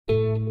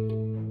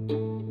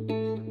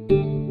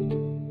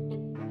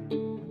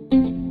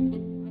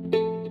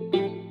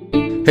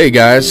Hey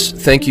guys,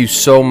 thank you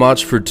so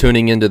much for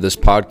tuning into this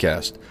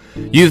podcast.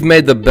 You've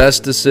made the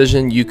best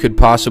decision you could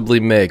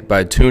possibly make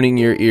by tuning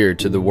your ear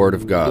to the Word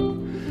of God.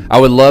 I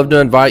would love to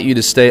invite you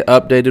to stay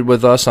updated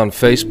with us on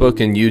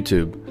Facebook and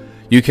YouTube.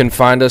 You can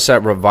find us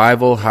at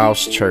Revival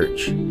House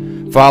Church.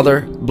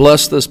 Father,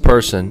 bless this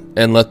person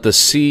and let the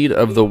seed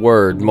of the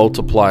Word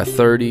multiply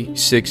 30,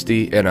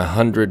 60, and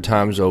 100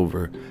 times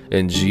over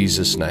in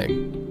Jesus'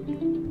 name.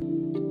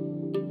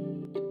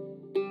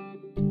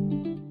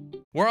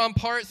 We're on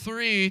part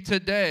 3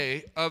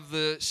 today of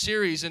the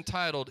series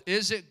entitled,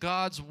 Is It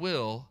God's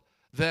Will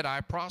That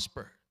I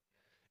Prosper?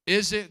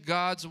 Is it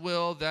God's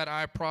will that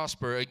I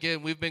prosper?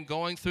 Again, we've been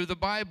going through the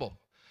Bible.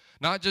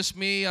 Not just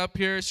me up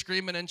here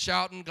screaming and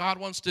shouting, God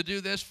wants to do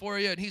this for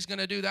you and He's going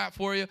to do that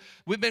for you.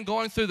 We've been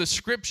going through the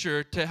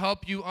Scripture to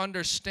help you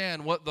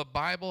understand what the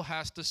Bible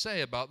has to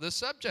say about this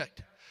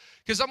subject.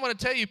 Because I'm going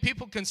to tell you,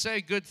 people can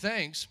say good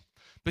things,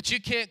 but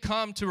you can't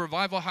come to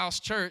Revival House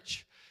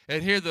Church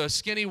and hear the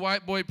skinny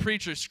white boy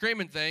preacher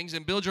screaming things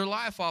and build your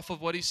life off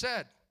of what he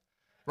said,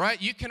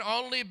 right? You can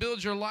only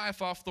build your life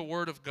off the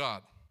Word of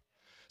God.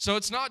 So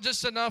it's not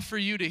just enough for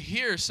you to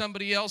hear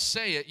somebody else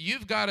say it.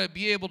 You've got to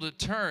be able to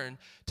turn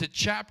to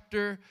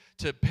chapter,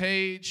 to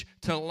page,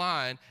 to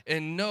line,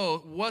 and know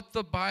what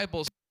the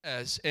Bible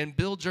says and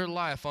build your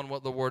life on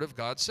what the Word of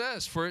God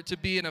says for it to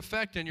be an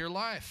effect in your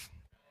life.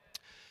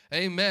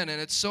 Amen, and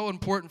it's so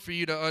important for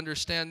you to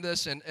understand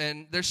this,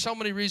 and there's so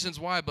many reasons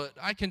why, but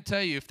I can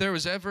tell you, if there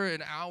was ever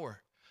an hour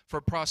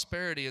for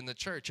prosperity in the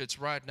church, it's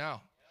right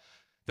now.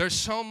 There's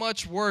so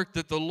much work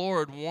that the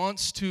Lord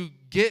wants to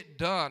get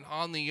done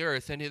on the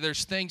earth, and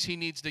there's things He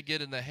needs to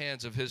get in the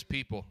hands of His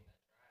people.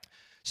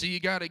 So you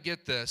got to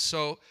get this.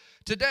 So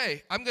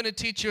today, I'm going to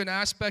teach you an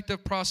aspect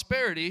of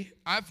prosperity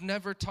I've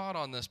never taught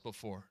on this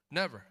before,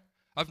 never.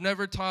 I've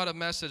never taught a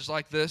message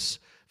like this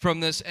from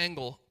this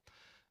angle.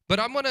 But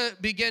I'm going to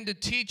begin to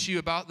teach you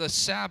about the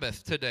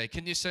Sabbath today.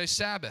 Can you say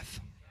Sabbath?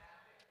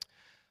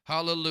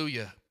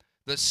 Hallelujah.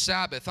 The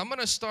Sabbath. I'm going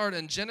to start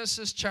in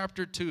Genesis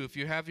chapter 2, if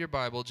you have your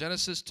Bible.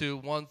 Genesis 2,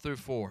 1 through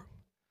 4.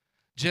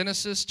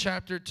 Genesis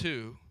chapter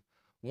 2,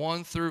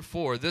 1 through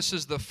 4. This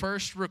is the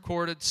first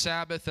recorded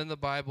Sabbath in the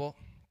Bible.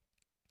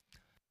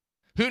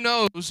 Who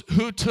knows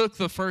who took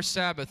the first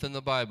Sabbath in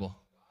the Bible?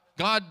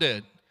 God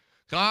did.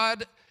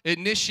 God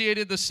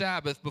initiated the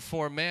Sabbath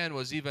before man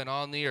was even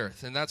on the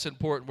earth, and that's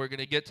important. We're going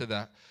to get to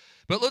that.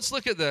 But let's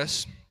look at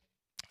this.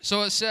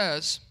 So it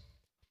says,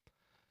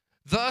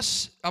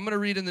 thus, I'm going to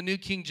read in the New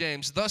King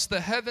James, thus the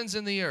heavens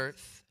and the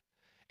earth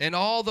and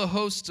all the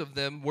hosts of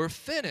them were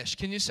finished.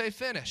 Can you say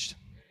finished?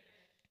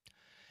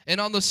 And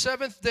on the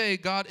seventh day,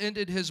 God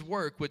ended His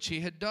work which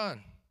He had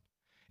done,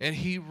 and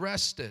He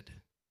rested.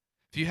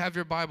 If you have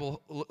your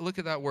Bible, look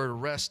at that word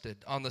rested.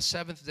 On the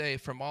seventh day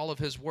from all of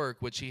His work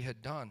which He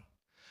had done.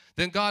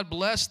 Then God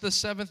blessed the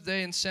seventh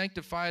day and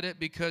sanctified it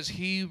because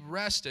He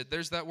rested.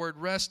 There's that word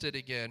rested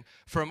again.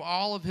 From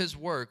all of His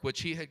work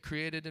which He had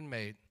created and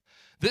made.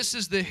 This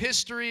is the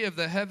history of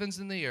the heavens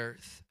and the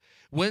earth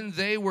when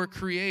they were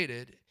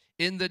created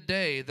in the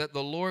day that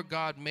the Lord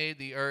God made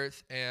the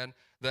earth and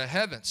the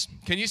heavens.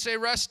 Can you say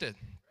rested?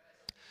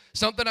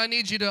 Something I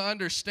need you to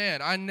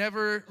understand. I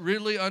never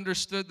really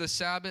understood the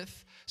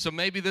Sabbath. So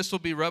maybe this will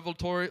be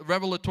revelatory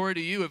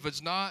to you. If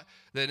it's not,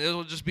 then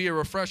it'll just be a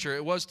refresher.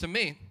 It was to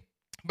me.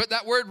 But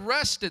that word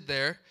rested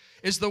there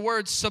is the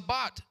word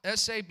Sabbat,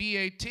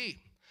 S-A-B-A-T.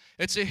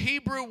 It's a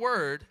Hebrew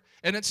word,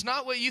 and it's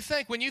not what you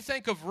think. When you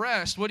think of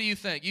rest, what do you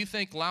think? You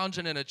think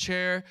lounging in a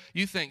chair.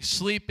 You think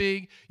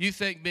sleeping. You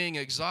think being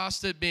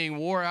exhausted, being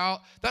wore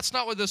out. That's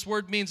not what this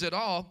word means at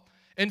all.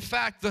 In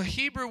fact, the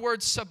Hebrew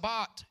word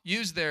Sabbat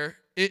used there,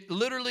 it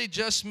literally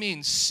just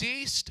means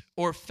ceased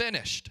or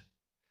finished.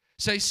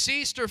 Say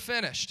ceased or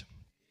finished.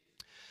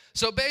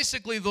 So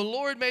basically, the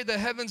Lord made the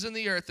heavens and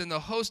the earth and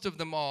the host of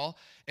them all,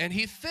 and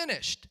He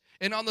finished.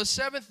 And on the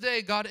seventh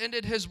day, God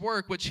ended His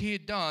work, which He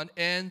had done,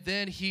 and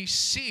then He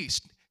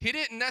ceased. He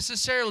didn't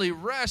necessarily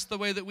rest the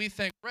way that we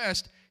think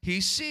rest.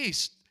 He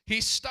ceased. He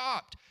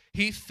stopped.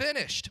 He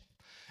finished.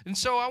 And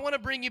so I want to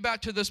bring you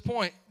back to this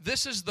point.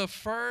 This is the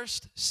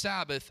first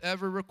Sabbath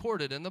ever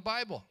recorded in the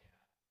Bible.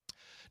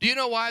 Do you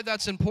know why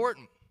that's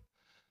important?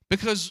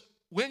 Because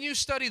when you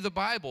study the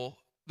Bible,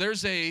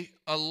 there's a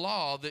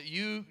law that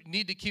you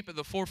need to keep at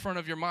the forefront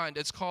of your mind.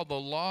 It's called the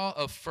law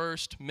of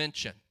first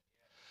mention.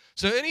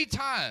 So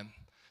anytime,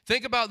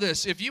 think about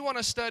this. If you want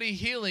to study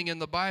healing in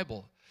the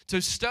Bible,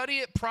 to study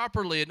it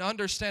properly and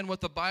understand what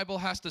the Bible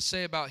has to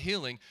say about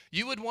healing,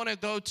 you would want to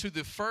go to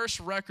the first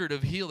record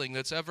of healing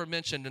that's ever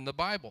mentioned in the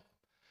Bible.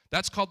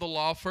 That's called the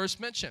law of first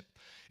mention.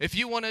 If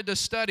you wanted to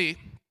study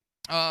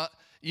the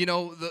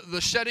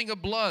shedding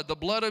of blood, the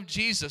blood of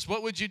Jesus,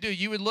 what would you do?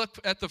 You would look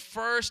at the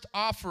first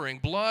offering,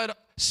 blood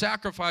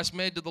sacrifice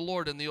made to the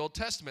Lord in the Old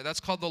Testament.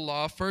 That's called the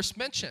law of first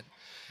mention.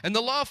 And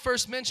the law of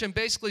first mention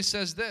basically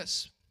says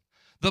this.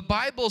 The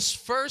Bible's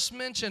first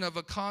mention of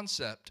a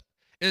concept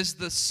is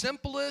the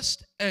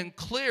simplest and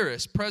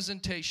clearest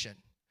presentation.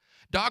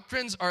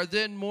 Doctrines are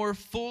then more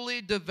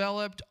fully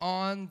developed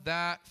on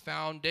that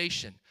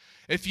foundation.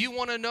 If you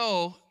want to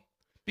know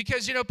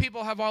Because,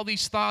 people have all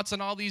these thoughts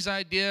and all these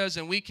ideas,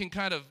 and we can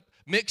kind of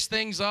mix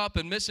things up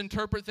and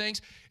misinterpret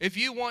things. If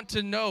you want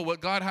to know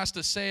what God has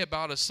to say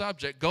about a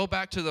subject, go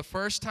back to the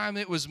first time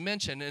it was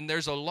mentioned, and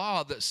there's a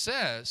law that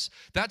says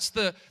that's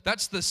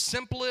the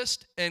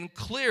simplest and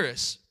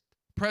clearest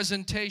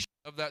presentation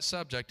of that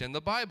subject in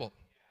the Bible.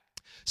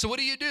 So what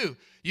do?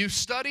 You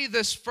study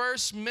this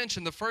first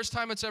mention, the first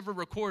time it's ever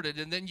recorded,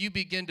 and then you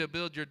begin to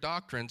build your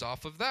doctrines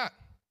off of that.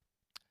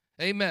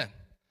 Amen.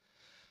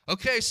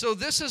 Okay, so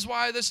this is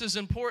why this is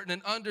important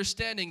in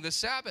understanding the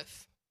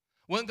Sabbath.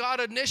 When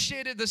God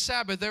initiated the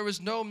Sabbath, there was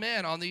no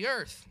man on the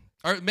earth.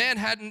 Or man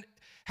hadn't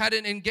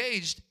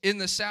engaged in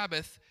the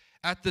Sabbath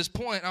at this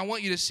point. I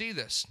want you to see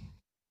this.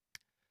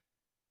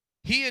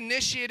 He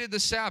initiated the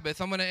Sabbath.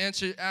 I'm going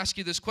to ask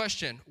you this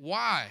question.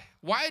 Why?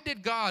 Why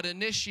did God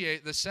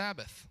initiate the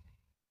Sabbath?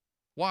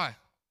 Why?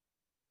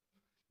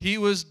 He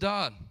was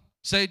done.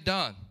 Say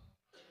done.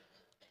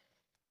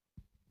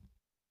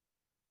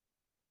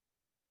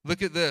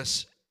 Look at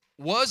this.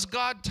 Was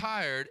God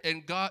tired,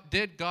 and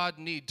did God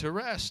need to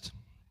rest?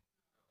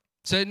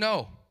 Say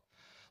no.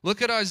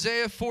 Look at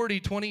Isaiah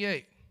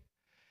 40:28.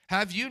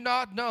 Have you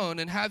not known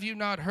and have you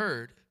not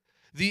heard?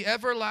 The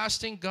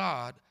everlasting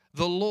God,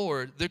 the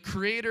Lord, the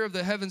creator of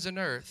the heavens and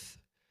earth,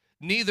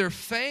 neither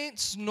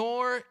faints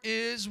nor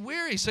is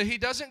weary. So he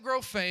doesn't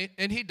grow faint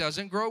and he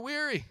doesn't grow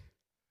weary.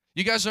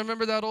 You guys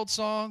remember that old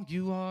song?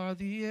 You are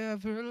the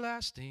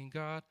everlasting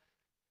God.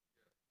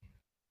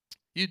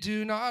 You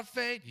do not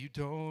faint, you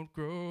don't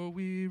grow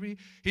weary.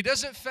 He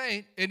doesn't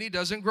faint and he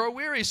doesn't grow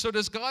weary. So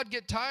does God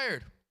get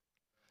tired?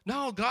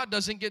 No, God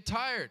doesn't get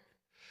tired.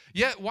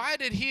 Yet why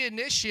did he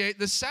initiate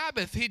the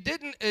Sabbath? He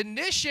didn't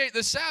initiate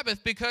the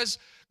Sabbath because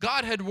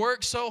God had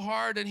worked so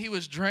hard and he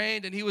was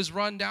drained and he was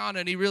run down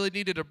and he really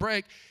needed a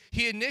break.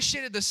 He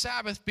initiated the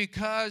Sabbath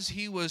because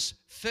he was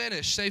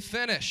finished. Say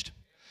finished.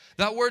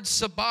 That word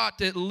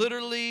Sabbat, it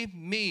literally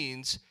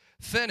means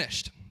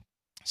finished.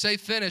 Say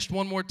finished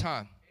one more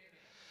time.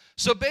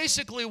 So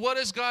basically, what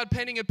is God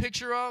painting a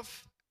picture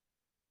of?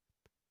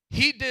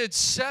 He did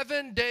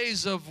 7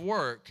 days of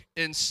work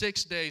in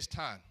 6 days'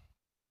 time.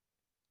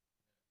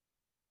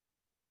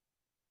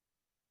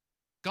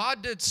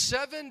 God did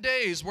 7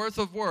 days worth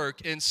of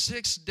work in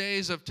 6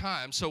 days of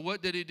time. So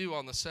what did he do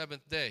on the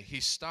seventh day?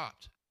 He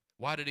stopped.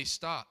 Why did he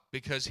stop?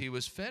 Because he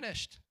was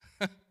finished.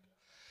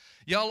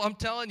 Y'all, I'm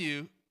telling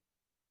you,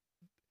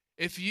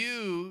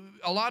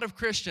 a lot of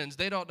Christians,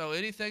 they don't know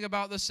anything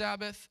about the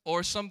Sabbath,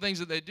 or some things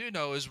that they do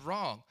know is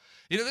wrong.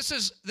 This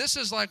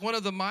is like one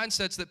of the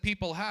mindsets that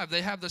people have.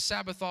 They have the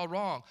Sabbath all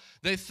wrong.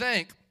 They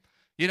think,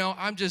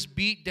 I'm just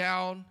beat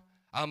down,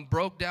 I'm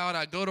broke down,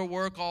 I go to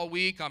work all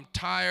week, I'm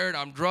tired,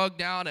 I'm drugged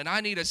down, and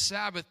I need a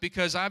Sabbath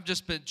because I've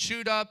just been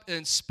chewed up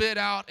and spit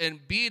out and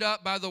beat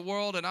up by the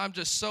world, and I'm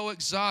just so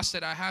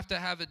exhausted, I have to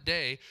have a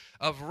day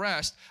of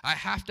rest. I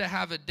have to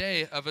have a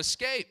day of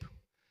escape.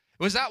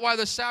 Was that why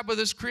the Sabbath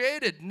is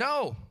created?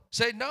 No.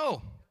 Say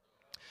no.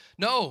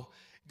 No.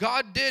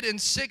 God did in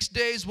 6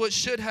 days what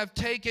should have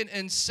taken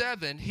in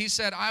 7. He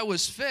said, I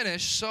was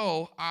finished,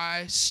 so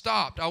I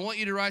stopped. I want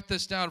you to write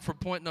this down for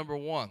point number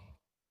 1.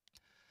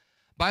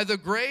 By the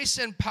grace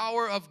and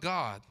power of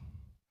God,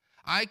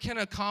 I can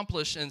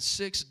accomplish in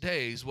 6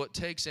 days what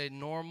takes a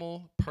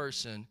normal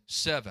person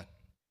 7.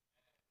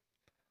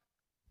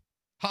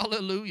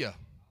 Hallelujah.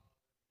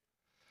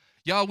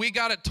 Y'all, we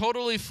got it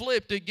totally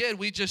flipped again.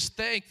 We just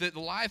think that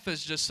life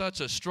is just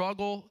such a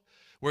struggle.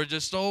 We're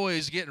just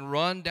always getting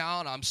run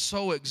down. I'm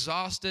so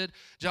exhausted.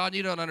 John,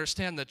 you don't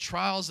understand the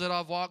trials that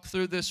I've walked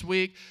through this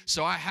week.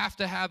 So I have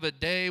to have a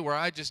day where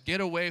I just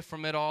get away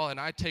from it all and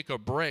I take a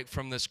break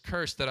from this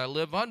curse that I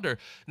live under.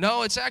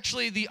 No, it's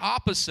actually the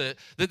opposite.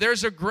 That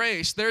there's a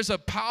grace, there's a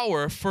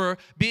power for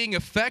being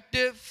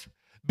effective,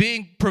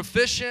 being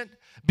proficient,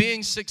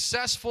 being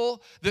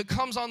successful that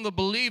comes on the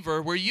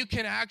believer, where you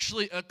can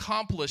actually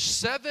accomplish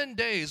 7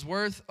 days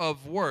worth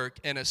of work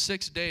in a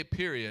 6-day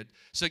period.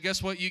 So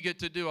guess what you get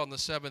to do on the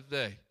 7th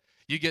day?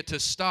 You get to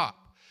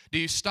stop. Do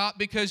you stop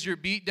because you're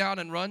beat down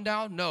and run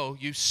down? No,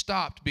 you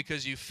stopped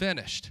because you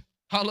finished.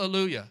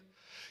 Hallelujah.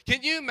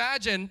 Can you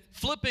imagine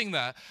flipping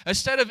that?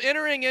 Instead of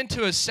entering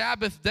into a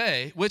Sabbath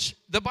day, which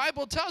the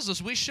Bible tells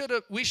us we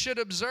should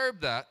observe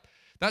that.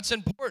 That's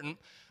important,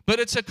 but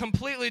it's a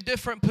completely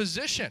different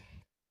position.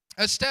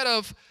 Instead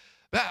of,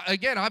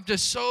 again, I'm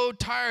just so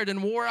tired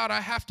and wore out,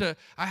 I have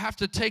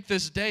to take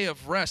this day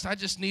of rest. I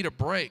just need a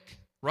break,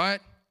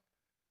 right?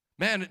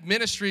 Man,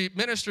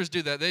 ministers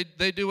do that.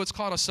 They do what's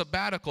called a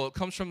sabbatical. It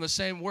comes from the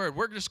same word.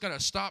 We're just going to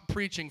stop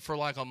preaching for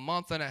like a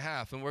month and a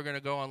half, and we're going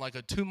to go on like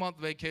a 2-month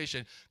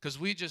vacation because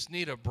we just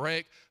need a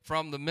break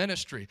from the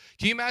ministry.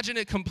 Can you imagine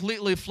it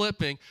completely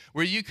flipping,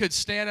 where you could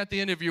stand at the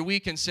end of your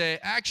week and say,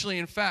 actually,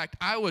 in fact,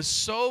 I was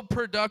so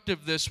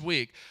productive this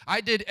week.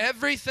 I did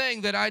everything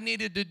that I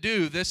needed to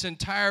do this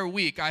entire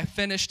week. I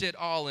finished it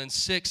all in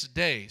 6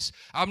 days.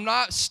 I'm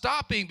not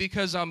stopping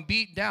because I'm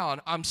beat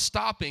down. I'm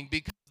stopping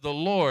because the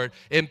Lord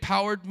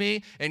empowered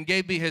me and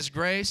gave me his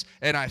grace,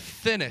 and I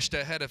finished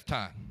ahead of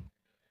time.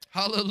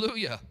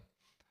 Hallelujah.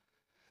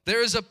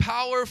 There is a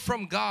power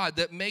from God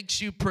that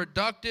makes you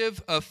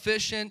productive,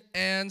 efficient,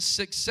 and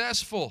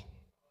successful.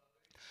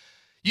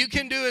 You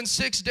can do in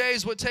 6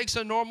 days what takes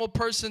a normal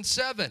person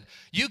 7.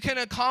 You can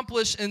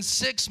accomplish in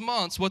 6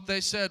 months what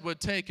they said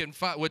would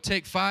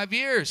take 5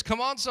 years.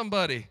 Come on,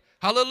 somebody.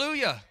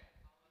 Hallelujah.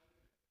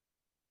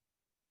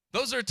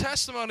 Those are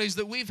testimonies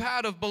that we've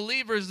had of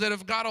believers that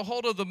have got a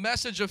hold of the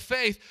message of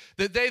faith,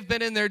 that they've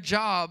been in their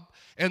job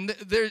and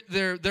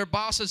their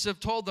bosses have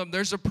told them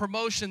there's a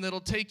promotion that'll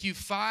take you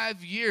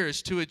 5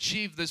 years to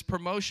achieve this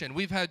promotion.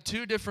 We've had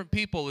 2 different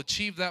people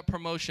achieve that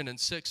promotion in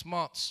 6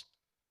 months.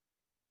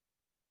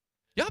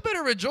 Y'all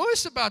better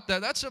rejoice about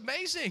that. That's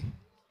amazing.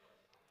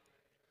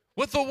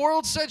 What the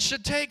world said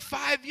should take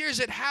 5 years,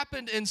 it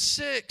happened in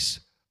 6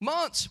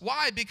 months.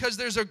 Why? Because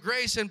there's a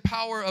grace and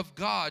power of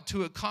God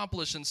to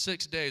accomplish in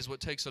 6 days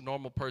what takes a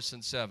normal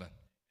person 7.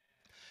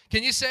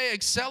 Can you say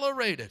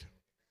accelerated?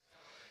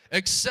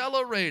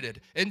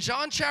 Accelerated. In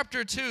John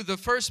chapter 2, the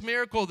first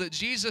miracle that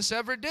Jesus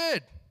ever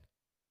did,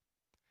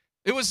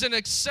 it was an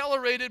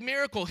accelerated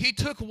miracle. He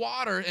took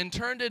water and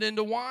turned it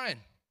into wine.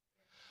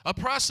 A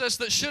process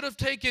that should have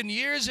taken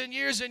years and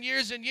years and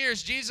years and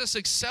years. Jesus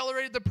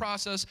accelerated the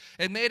process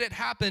and made it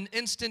happen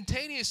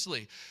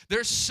instantaneously.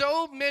 There's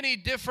so many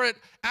different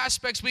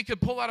aspects we could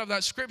pull out of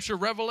that scripture,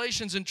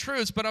 revelations and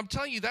truths, but I'm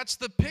telling you, that's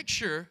the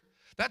picture.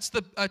 That's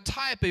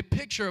a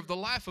picture of the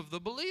life of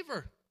the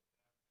believer.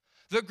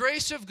 The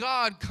grace of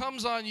God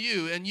comes on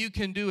you, and you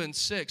can do in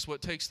 6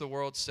 what takes the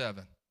world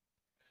 7.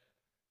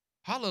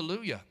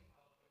 Hallelujah.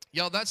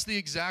 Y'all, that's the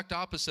exact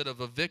opposite of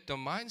a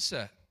victim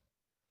mindset.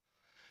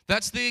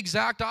 That's the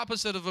exact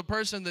opposite of a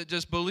person that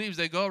just believes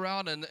they go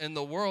around and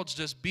the world's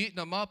just beating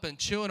them up and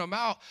chewing them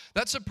out.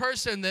 That's a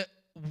person that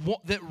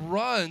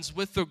runs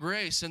with the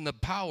grace and the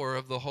power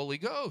of the Holy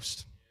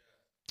Ghost.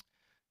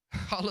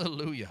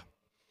 Hallelujah.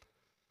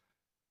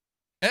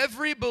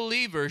 Every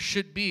believer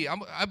should be,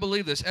 I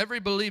believe this, every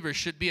believer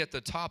should be at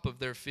the top of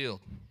their field.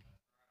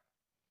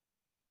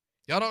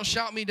 Y'all don't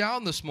shout me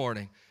down this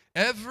morning.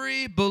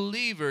 Every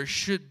believer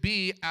should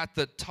be at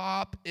the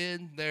top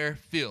in their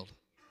field.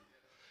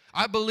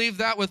 I believe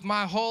that with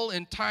my whole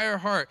entire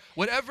heart.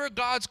 Whatever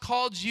God's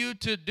called you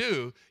to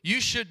do,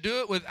 you should do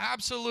it with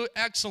absolute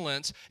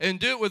excellence and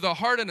do it with a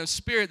heart and a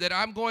spirit that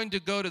I'm going to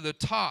go to the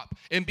top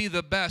and be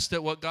the best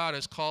at what God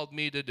has called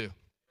me to do.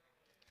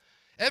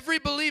 Every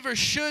believer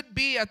should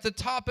be at the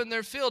top in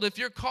their field. If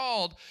you're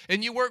called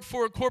and you work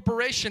for a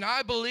corporation,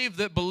 I believe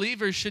that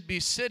believers should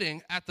be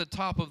sitting at the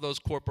top of those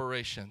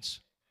corporations.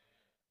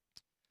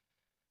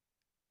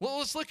 Well,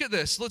 let's look at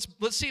this.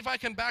 Let's see if I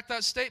can back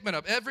that statement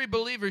up. Every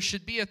believer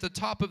should be at the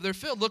top of their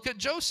field. Look at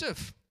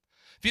Joseph.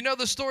 If you know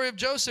the story of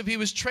Joseph, he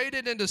was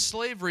traded into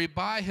slavery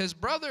by his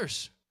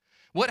brothers.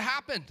 What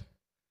happened?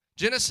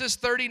 Genesis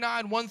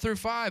 39, 1 through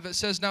 5, it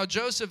says, "Now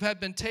Joseph had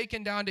been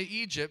taken down to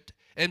Egypt,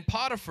 and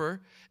Potiphar,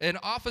 an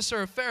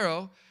officer of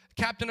Pharaoh,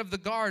 captain of the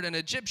guard, an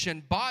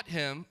Egyptian, bought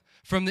him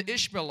from the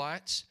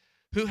Ishmaelites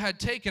who had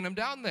taken him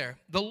down there.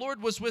 The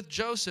Lord was with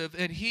Joseph,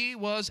 and he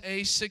was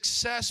a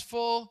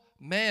successful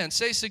man."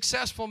 Say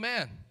successful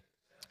man.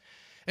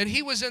 "And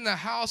he was in the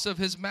house of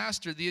his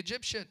master, the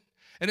Egyptian.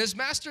 And his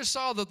master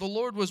saw that the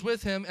Lord was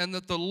with him, and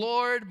that the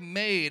Lord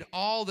made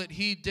all that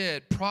he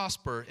did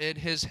prosper in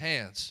his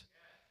hands.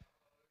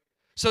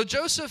 So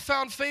Joseph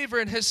found favor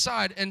in his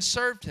sight and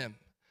served him.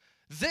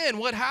 Then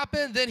what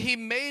happened? Then he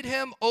made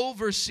him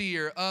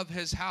overseer of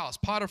his house."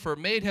 Potiphar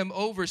made him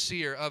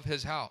overseer of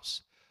his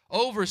house.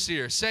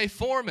 Overseer, say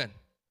foreman.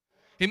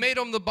 He made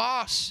him the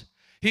boss.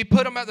 He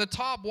put him at the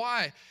top.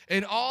 Why?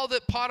 And all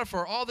that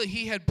Potiphar, all that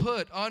he had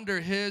put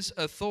under his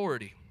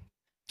authority.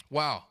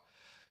 Wow.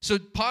 So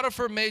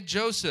Potiphar made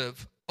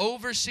Joseph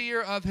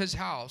overseer of his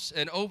house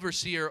and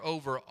overseer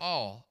over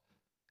all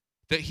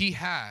that he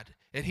had.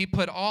 And he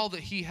put all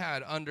that he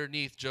had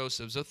underneath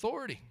Joseph's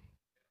authority.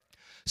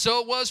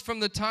 So it was from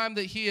the time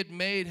that he had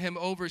made him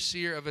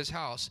overseer of his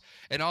house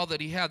and all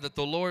that he had, that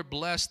the Lord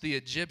blessed the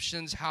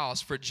Egyptian's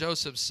house for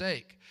Joseph's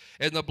sake.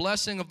 And the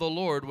blessing of the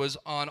Lord was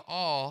on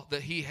all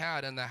that he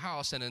had in the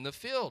house and in the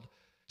field.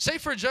 Say,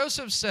 for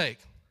Joseph's sake.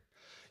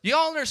 You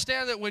all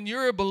understand that when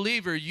you're a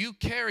believer, you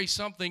carry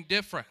something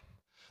different.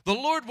 The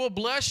Lord will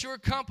bless your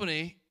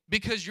company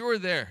because you're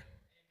there.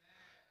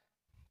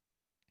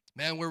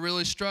 Man, we're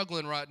really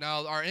struggling right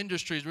now. Our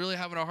industry is really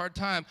having a hard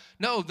time.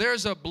 No,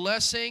 there's a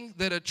blessing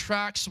that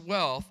attracts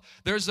wealth.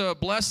 There's a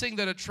blessing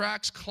that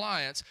attracts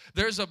clients.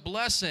 There's a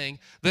blessing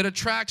that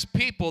attracts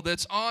people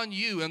that's on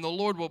you, and the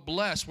Lord will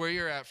bless where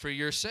you're at for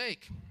your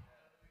sake.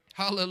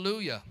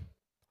 Hallelujah.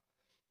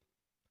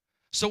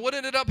 So what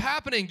ended up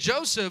happening?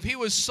 Joseph, he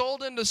was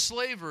sold into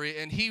slavery,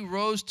 and he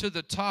rose to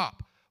the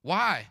top.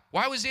 Why?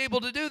 Why was he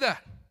able to do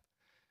that?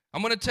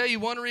 I'm going to tell you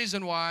one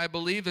reason why I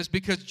believe is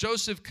because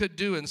Joseph could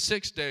do in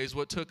 6 days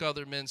what took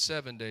other men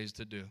 7 days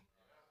to do.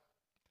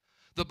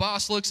 The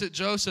boss looks at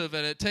Joseph,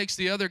 and it takes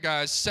the other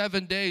guys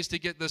 7 days to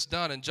get this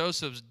done, and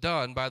Joseph's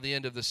done by the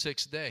end of the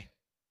 6th day.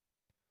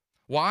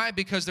 Why?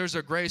 Because there's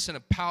a grace and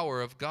a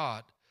power of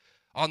God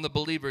on the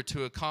believer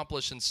to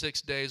accomplish in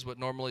 6 days what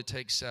normally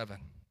takes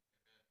 7.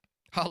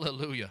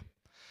 Hallelujah.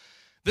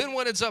 Then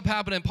what ends up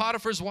happening,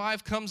 Potiphar's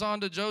wife comes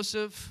on to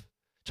Joseph,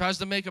 tries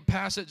to make a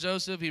pass at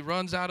Joseph. He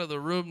runs out of the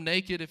room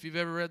naked. If you've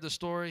ever read the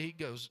story, he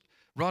goes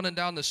running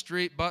down the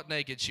street butt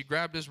naked. She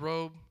grabbed his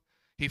robe.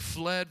 He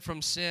fled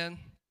from sin.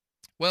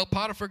 Well,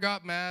 Potiphar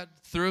got mad,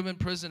 threw him in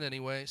prison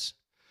anyways.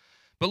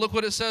 But look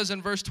what it says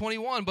in verse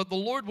 21. But the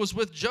Lord was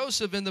with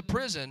Joseph in the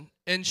prison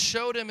and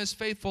showed him his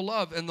faithful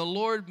love. And the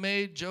Lord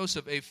made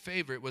Joseph a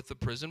favorite with the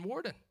prison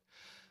warden.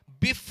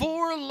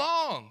 Before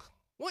long,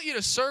 I want you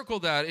to circle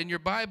that in your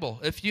Bible.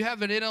 If you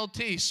have an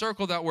NLT,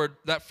 circle that word,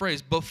 that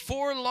phrase,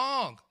 before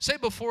long. Say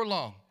before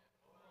long.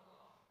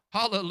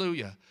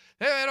 Hallelujah.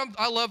 Hey,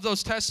 I love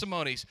those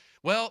testimonies.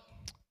 Well,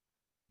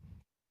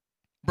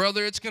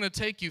 brother, it's going to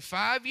take you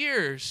 5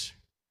 years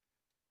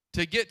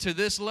to get to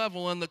this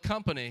level in the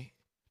company.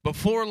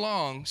 Before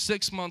long,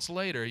 6 months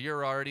later,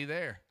 you're already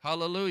there.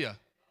 Hallelujah.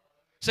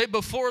 Say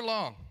before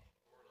long.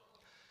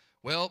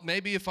 Well,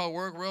 maybe if I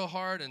work real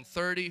hard in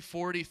 30,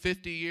 40,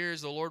 50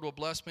 years, the Lord will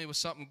bless me with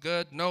something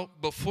good. No,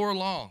 before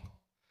long.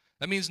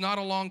 That means not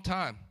a long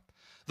time.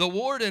 The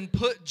warden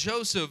put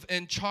Joseph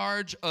in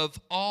charge of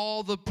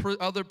all the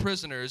other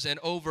prisoners and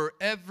over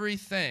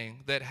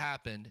everything that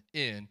happened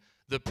in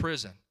the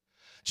prison.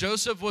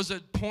 Joseph was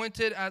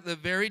appointed at the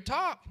very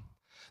top.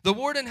 The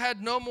warden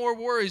had no more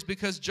worries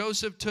because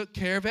Joseph took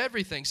care of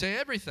everything. Say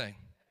everything.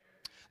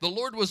 The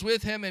Lord was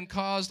with him and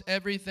caused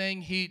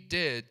everything he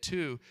did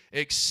to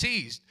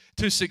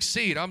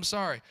succeed.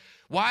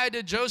 Why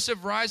did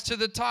Joseph rise to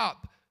the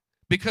top?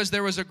 Because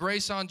there was a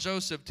grace on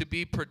Joseph to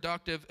be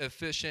productive,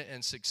 efficient,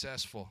 and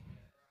successful.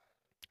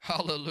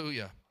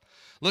 Hallelujah.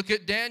 Look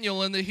at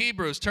Daniel in the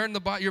Hebrews. Turn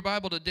your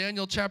Bible to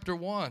Daniel chapter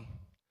 1,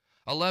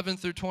 11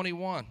 through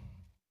 21.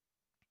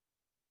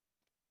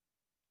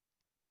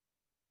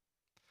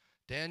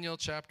 Daniel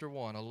chapter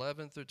 1,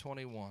 11 through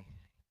 21.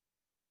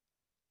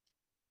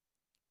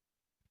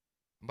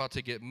 I'm about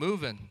to get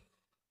moving.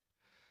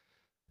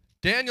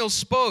 Daniel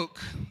spoke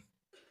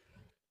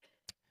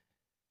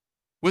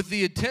with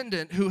the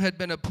attendant who had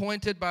been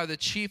appointed by the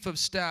chief of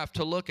staff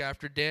to look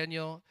after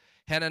Daniel,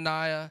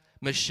 Hananiah,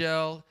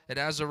 Mishael, and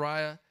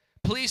Azariah.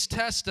 Please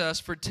test us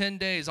for 10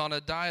 days on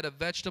a diet of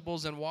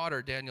vegetables and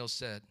water, Daniel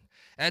said.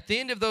 At the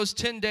end of those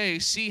 10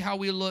 days, see how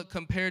we look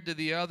compared to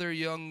the other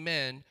young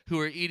men who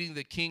are eating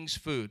the king's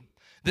food.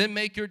 Then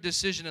make your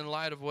decision in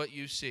light of what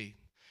you see.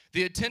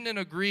 The attendant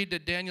agreed to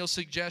Daniel's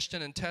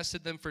suggestion and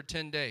tested them for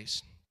 10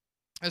 days.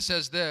 It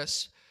says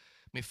this.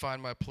 Let me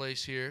find my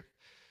place here.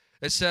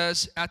 It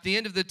says, at the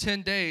end of the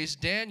 10 days,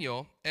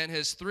 Daniel and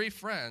his 3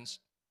 friends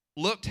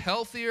looked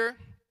healthier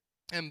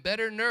and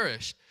better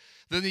nourished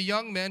than the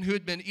young men who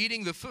had been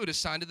eating the food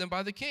assigned to them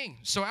by the king.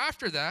 So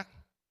after that,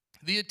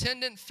 the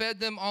attendant fed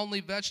them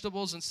only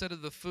vegetables instead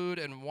of the food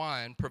and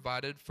wine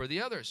provided for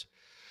the others.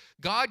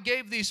 God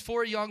gave these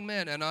 4 young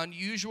men an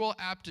unusual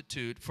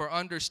aptitude for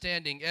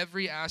understanding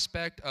every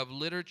aspect of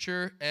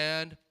literature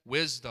and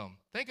wisdom.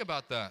 Think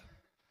about that.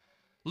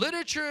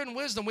 Literature and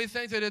wisdom, we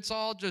think that it's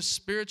all just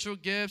spiritual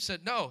gifts.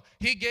 And no,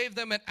 he gave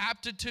them an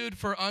aptitude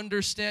for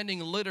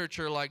understanding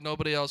literature like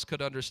nobody else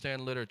could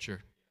understand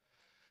literature.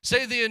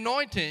 Say, the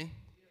anointing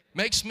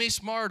makes me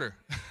smarter.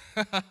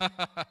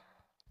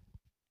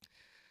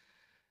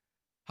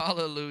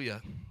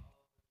 Hallelujah.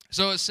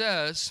 So it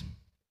says,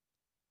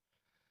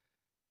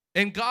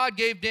 and God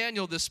gave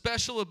Daniel the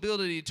special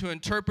ability to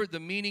interpret the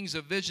meanings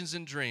of visions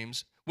and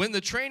dreams. When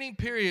the training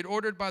period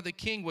ordered by the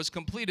king was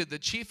completed, the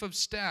chief of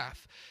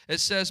staff, it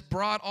says,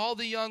 brought all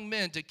the young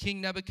men to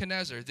King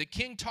Nebuchadnezzar. The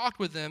king talked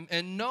with them,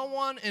 and no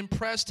one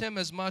impressed him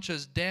as much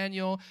as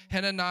Daniel,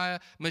 Hananiah,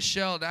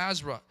 Mishael, and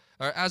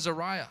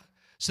Azariah.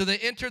 So they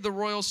entered the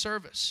royal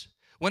service.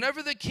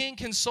 Whenever the king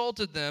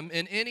consulted them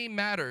in any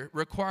matter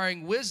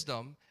requiring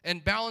wisdom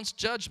and balanced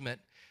judgment,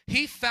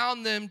 he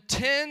found them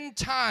 10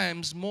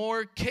 times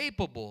more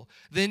capable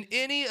than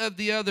any of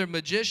the other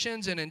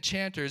magicians and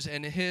enchanters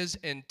in his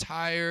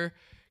entire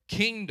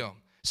kingdom.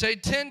 Say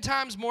 10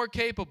 times more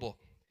capable.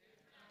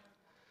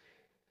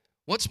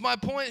 What's my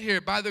point here?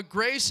 By the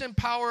grace and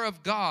power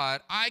of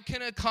God, I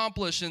can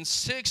accomplish in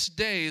 6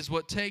 days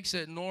what takes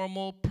a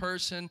normal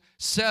person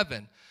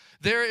 7.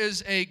 There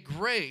is a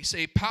grace,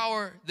 a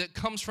power that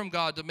comes from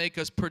God to make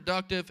us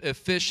productive,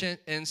 efficient,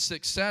 and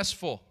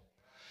successful.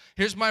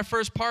 Here's my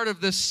first part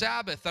of this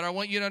Sabbath that I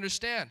want you to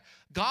understand.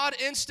 God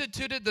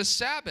instituted the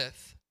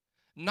Sabbath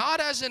not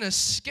as an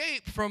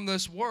escape from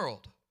this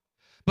world,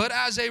 but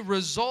as a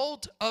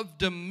result of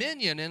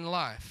dominion in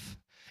life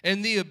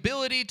and the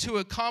ability to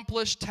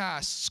accomplish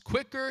tasks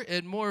quicker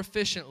and more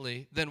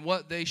efficiently than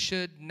what they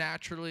should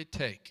naturally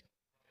take.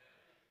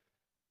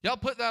 Y'all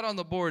put that on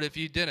the board if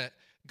you didn't.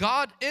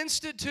 God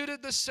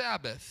instituted the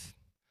Sabbath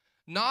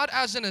not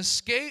as an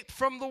escape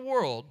from the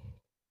world,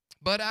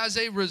 but as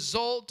a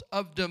result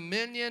of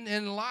dominion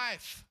in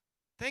life.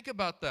 Think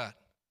about that.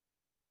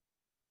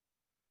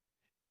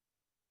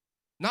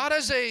 Not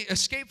as an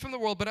escape from the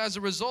world, but as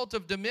a result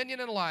of dominion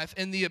in life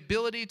and the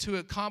ability to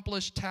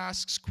accomplish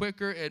tasks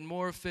quicker and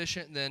more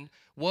efficient than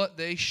what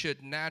they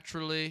should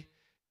naturally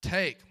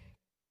take.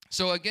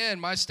 So again,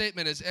 my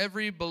statement is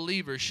every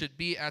believer should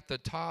be at the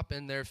top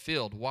in their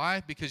field.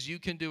 Why? Because you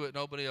can do what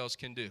nobody else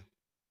can do.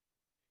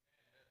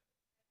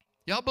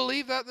 Y'all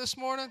believe that this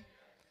morning?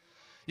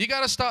 You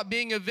got to stop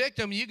being a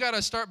victim. You got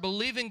to start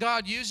believing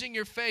God, using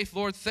your faith.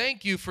 Lord,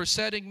 thank you for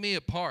setting me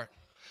apart.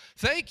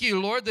 Thank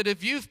you, Lord, that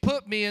if you've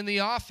put me in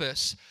the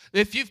office,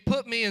 if you've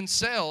put me in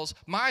sales,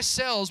 my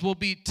sales will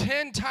be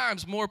 10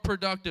 times more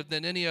productive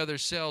than any other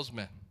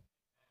salesman.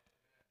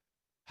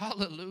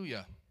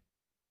 Hallelujah.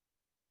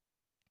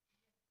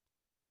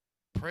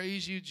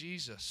 Praise you,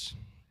 Jesus.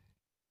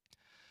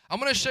 I'm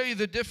going to show you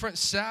the different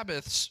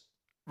Sabbaths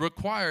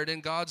required in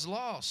God's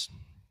laws.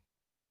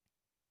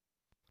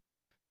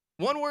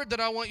 One word that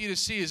I want you to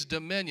see is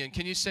dominion.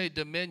 Can you say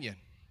dominion?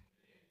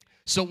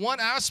 So one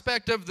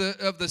aspect of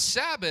the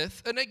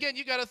Sabbath, and again,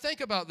 you got to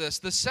think about this.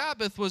 The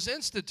Sabbath was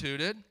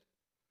instituted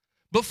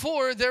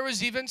before there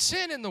was even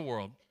sin in the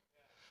world.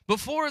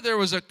 Before there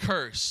was a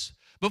curse.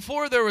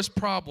 Before there was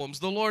problems,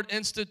 the Lord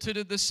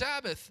instituted the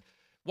Sabbath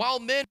while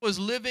man was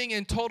living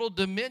in total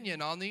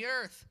dominion on the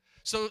earth.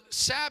 So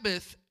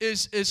Sabbath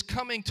is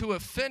coming to a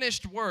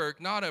finished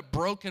work, not a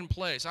broken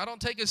place. I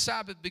don't take a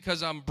Sabbath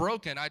because I'm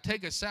broken. I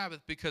take a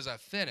Sabbath because I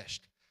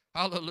finished.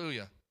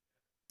 Hallelujah.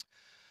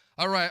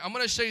 All right, I'm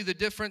going to show you the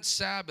different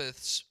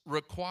Sabbaths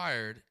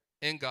required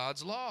in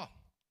God's law.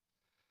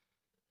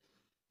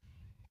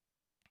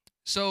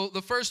 So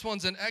the first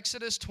one's in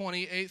Exodus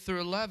 28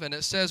 through 11.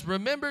 It says,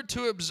 remember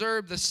to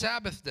observe the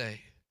Sabbath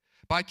day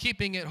by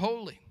keeping it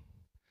holy.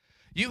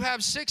 You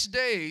have 6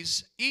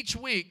 days each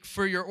week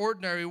for your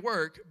ordinary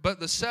work,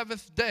 but the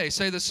seventh day,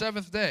 say the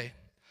seventh day,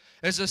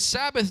 is a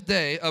Sabbath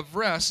day of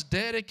rest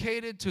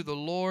dedicated to the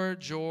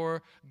Lord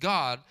your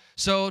God.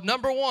 So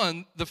number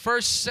one, the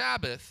first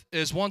Sabbath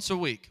is once a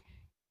week.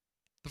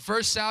 The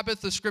first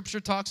Sabbath the Scripture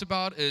talks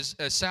about is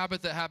a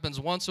Sabbath that happens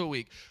once a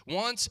week.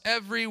 Once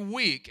every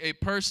week, a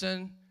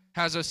person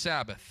has a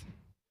Sabbath.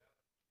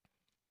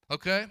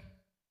 Okay?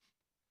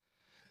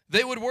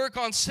 They would work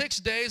on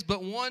 6 days,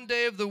 but one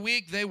day of the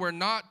week they were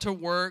not to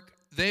work.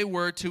 They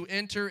were to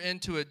enter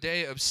into a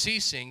day of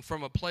ceasing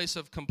from a place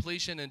of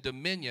completion and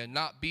dominion,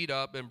 not beat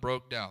up and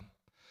broke down.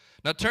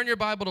 Now turn your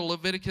Bible to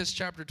Leviticus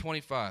chapter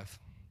 25.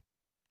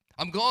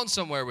 I'm going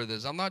somewhere with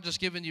this. I'm not just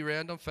giving you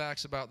random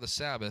facts about the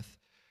Sabbath.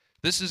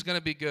 This is going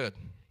to be good.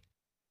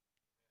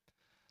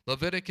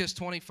 Leviticus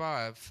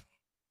 25.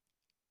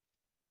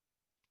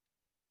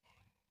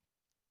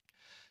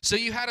 So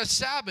you had a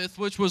Sabbath,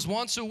 which was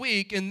once a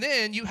week, and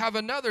then you have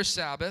another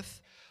Sabbath.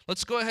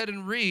 Let's go ahead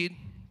and read.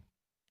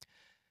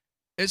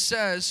 It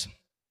says,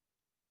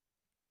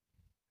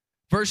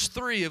 verse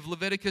 3 of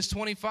Leviticus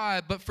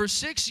 25, but for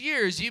 6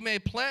 years you may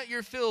plant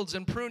your fields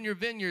and prune your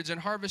vineyards and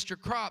harvest your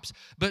crops.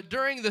 But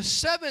during the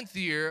 7th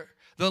year,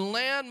 the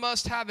land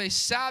must have a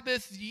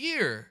Sabbath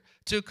year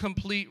to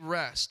complete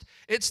rest.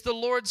 It's the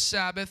Lord's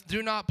Sabbath.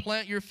 Do not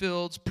plant your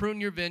fields, prune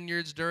your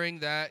vineyards during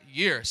that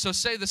year. So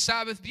say the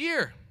Sabbath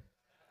year.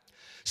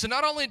 So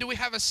not only do we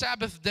have a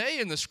Sabbath day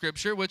in the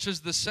Scripture, which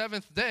is the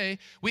 7th day,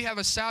 we have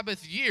a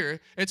Sabbath year.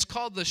 It's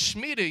called the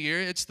Shemitah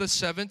year. It's the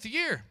 7th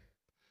year.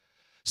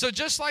 So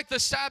just like the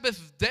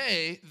Sabbath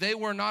day, they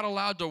were not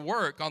allowed to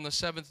work on the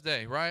 7th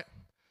day, right?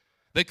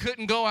 They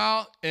couldn't go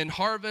out and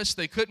harvest.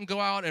 They couldn't go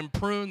out and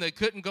prune. They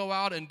couldn't go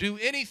out and do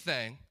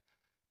anything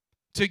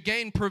to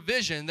gain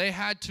provision. They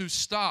had to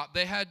stop.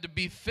 They had to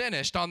be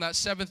finished on that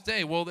 7th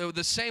day. Well,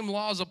 the same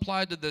laws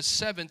applied to the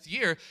 7th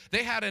year.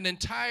 They had an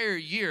entire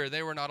year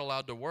they were not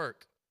allowed to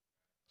work.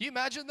 Can you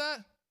imagine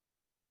that?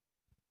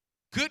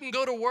 Couldn't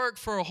go to work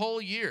for a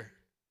whole year.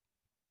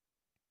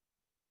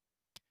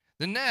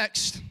 The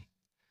next,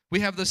 we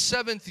have the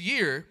 7th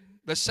year,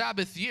 the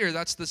Sabbath year.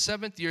 That's the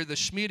 7th year, the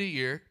Shemitah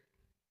year.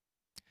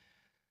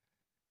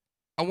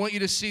 I want you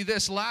to see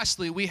this.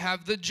 Lastly, we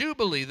have the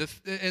Jubilee,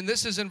 and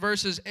this is in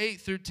verses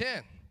 8 through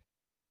 10.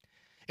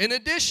 In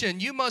addition,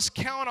 you must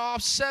count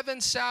off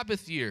 7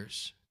 Sabbath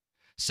years,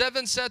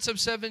 7 sets of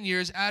 7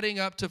 years, adding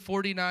up to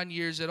 49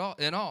 years in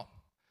all.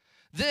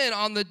 Then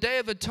on the Day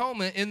of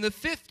Atonement, in the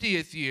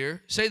 50th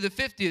year, say the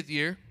 50th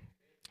year,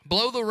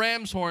 blow the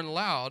ram's horn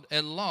loud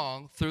and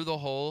long through the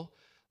whole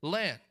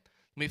land.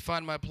 Let me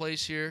find my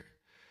place here.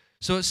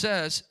 So it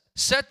says,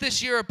 set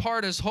this year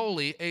apart as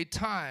holy, a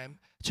time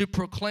to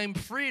proclaim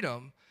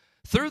freedom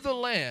through the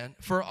land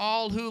for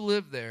all who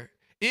live there.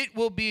 It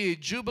will be a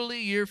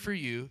jubilee year for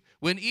you,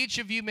 when each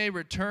of you may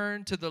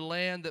return to the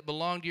land that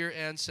belonged to your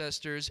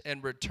ancestors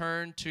and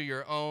return to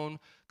your own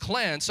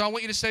clan. So I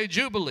want you to say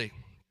jubilee.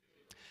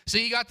 So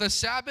you got the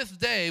Sabbath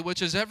day,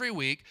 which is every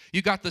week.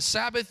 You got the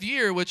Sabbath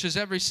year, which is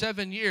every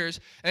 7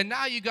 years. And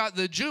now you got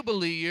the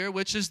Jubilee year,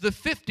 which is the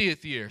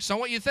 50th year. So I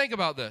want you to think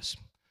about this.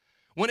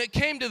 When it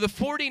came to the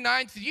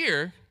 49th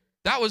year,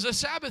 that was a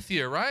Sabbath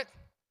year, right?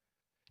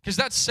 Because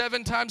that's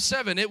 7 times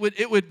 7. The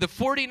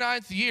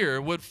 49th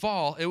year would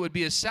fall. It would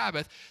be a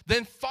Sabbath.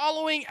 Then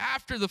following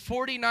after the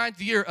 49th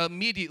year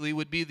immediately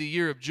would be the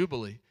year of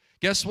Jubilee.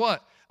 Guess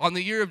what? On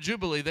the year of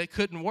Jubilee, they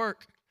couldn't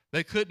work.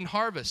 They couldn't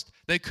harvest.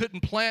 They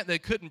couldn't plant. They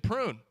couldn't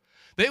prune.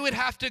 They would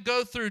have to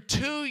go through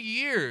 2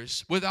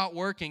 years without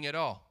working at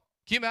all.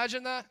 Can you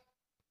imagine that?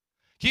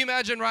 Can you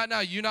imagine right now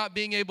you not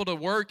being able to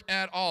work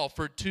at all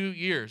for 2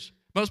 years?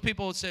 Most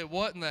people would say,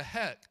 what in the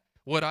heck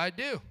would I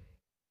do?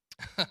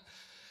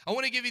 I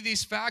want to give you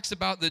these facts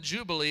about the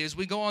Jubilee as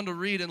we go on to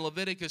read in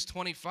Leviticus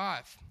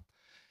 25.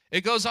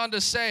 It goes on to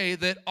say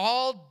that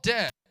all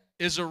debt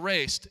is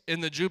erased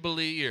in the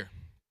Jubilee year.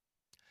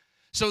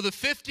 So the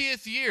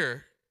 50th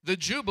year, the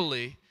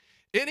Jubilee,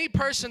 any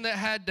person that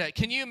had debt,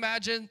 can you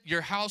imagine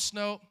your house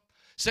note?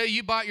 Say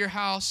you bought your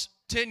house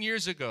 10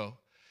 years ago,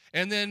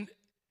 and then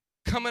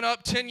coming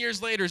up 10 years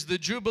later is the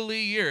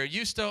Jubilee year.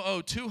 You still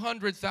owe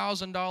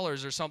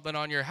 $200,000 or something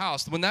on your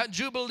house. When that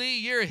Jubilee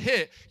year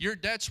hit, your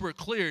debts were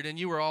cleared and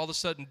you were all of a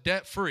sudden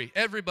debt-free.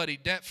 Everybody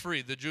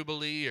debt-free the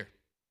Jubilee year.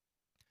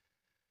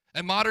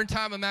 In modern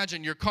time,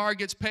 imagine your car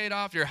gets paid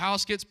off, your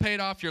house gets paid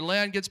off, your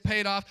land gets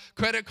paid off,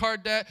 credit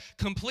card debt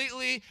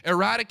completely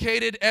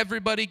eradicated.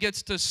 Everybody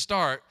gets to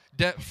start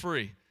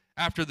debt-free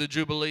after the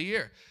Jubilee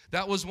year.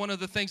 That was one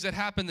of the things that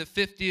happened the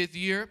 50th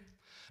year.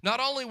 Not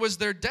only was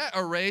their debt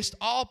erased,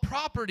 all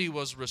property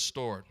was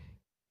restored.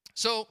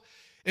 So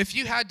if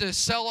you had to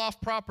sell off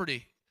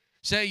property,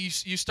 say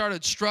you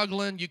started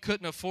struggling, you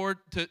couldn't afford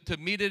to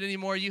meet it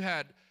anymore, you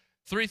had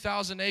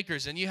 3,000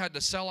 acres and you had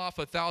to sell off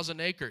 1,000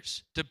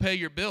 acres to pay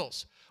your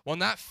bills. When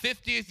that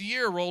 50th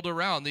year rolled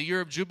around, the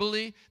year of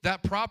Jubilee,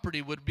 that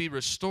property would be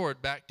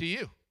restored back to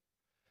you.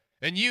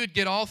 And you would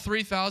get all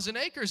 3,000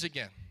 acres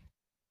again.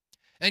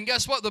 And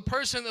guess what? The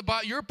person that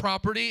bought your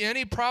property,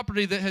 any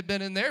property that had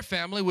been in their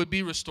family would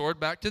be restored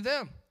back to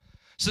them.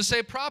 So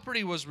say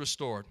property was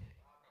restored.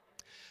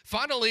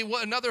 Finally,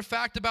 what another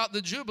fact about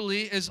the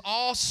Jubilee is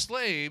all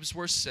slaves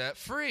were set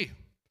free.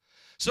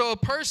 So a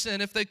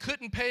person, if they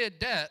couldn't pay a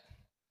debt,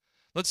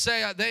 let's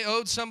say they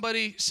owed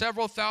somebody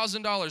several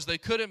 $1,000s, they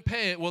couldn't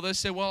pay it, well, they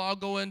say, well, I'll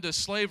go into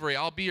slavery.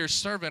 I'll be your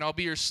servant. I'll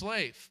be your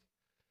slave.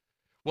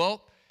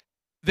 Well,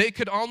 they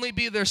could only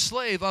be their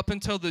slave up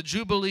until the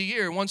Jubilee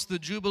year. Once the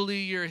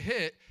Jubilee year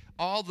hit,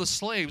 all the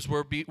slaves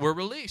were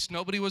released.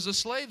 Nobody was a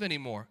slave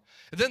anymore.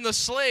 And then the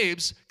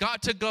slaves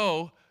got to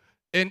go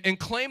and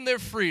claim their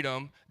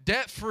freedom,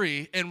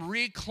 debt-free, and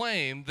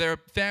reclaim their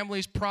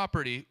family's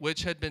property,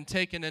 which had been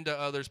taken into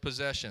others'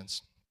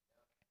 possessions.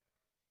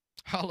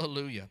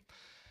 Hallelujah.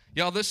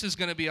 Y'all, this is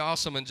going to be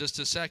awesome in just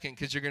a second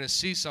because you're going to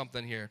see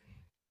something here.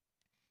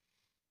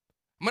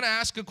 I'm going to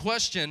ask a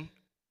question.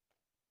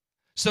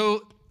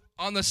 So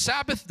on the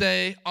Sabbath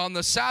day, on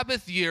the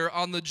Sabbath year,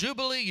 on the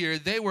Jubilee year,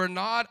 they were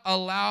not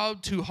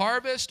allowed to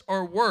harvest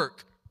or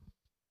work.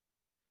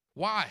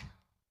 Why?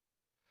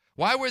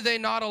 Why were they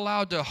not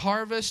allowed to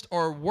harvest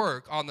or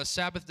work on the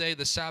Sabbath day,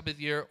 the Sabbath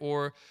year,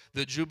 or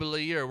the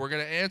Jubilee year? We're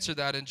going to answer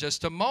that in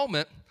just a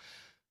moment.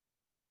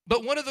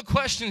 But one of the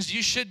questions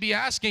you should be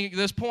asking at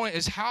this point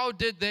is, how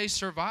did they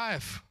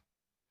survive?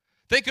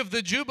 Think of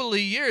the Jubilee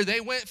year.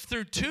 They went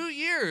through 2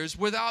 years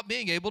without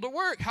being able to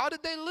work. How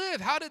did they live?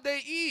 How did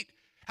they eat?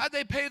 How did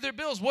they pay their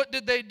bills? What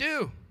did they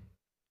do?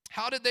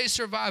 How did they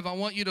survive? I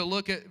want you to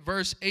look at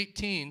verse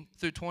 18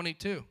 through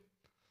 22.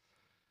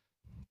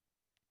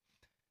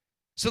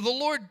 So the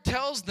Lord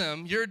tells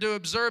them, you're to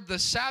observe the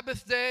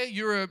Sabbath day,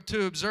 you're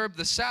to observe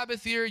the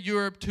Sabbath year,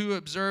 you're to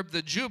observe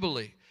the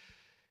Jubilee.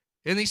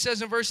 And he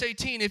says in verse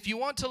 18, if you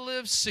want to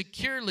live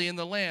securely in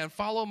the land,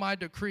 follow my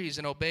decrees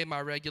and obey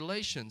my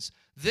regulations.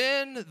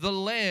 Then the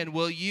land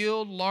will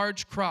yield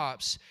large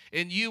crops,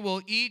 and you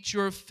will eat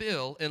your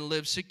fill and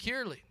live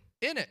securely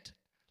in it.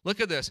 Look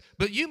at this.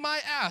 But you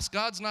might ask,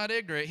 God's not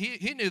ignorant.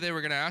 He knew they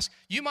were going to ask.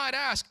 You might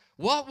ask,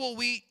 what will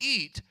we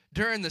eat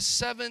during the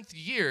 7th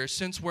year,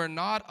 since we're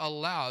not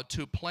allowed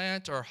to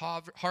plant or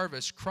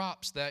harvest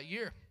crops that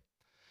year?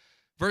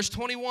 Verse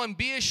 21,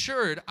 be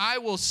assured, I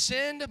will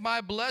send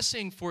my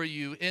blessing for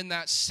you in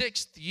that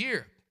 6th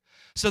year,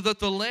 so that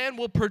the land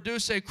will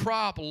produce a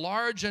crop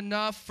large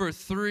enough for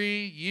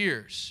 3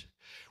 years.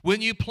 When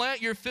you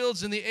plant your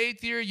fields in the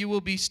 8th year, you will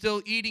be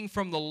still eating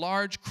from the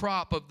large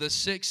crop of the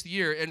 6th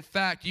year. In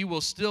fact, you will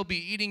still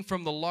be eating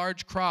from the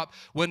large crop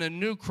when a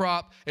new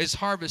crop is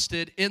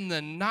harvested in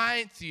the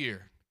 9th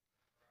year.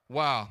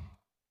 Wow.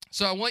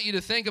 So I want you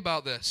to think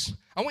about this.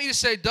 I want you to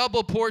say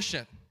double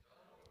portion.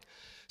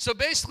 So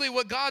basically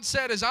what God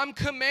said is, I'm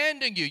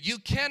commanding you. You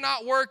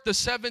cannot work the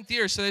 7th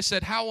year. So they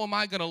said, how am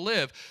I going to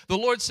live? The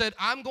Lord said,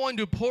 I'm going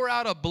to pour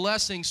out a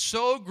blessing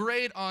so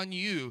great on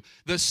you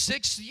the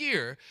 6th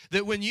year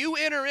that when you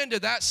enter into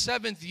that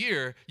 7th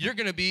year, you're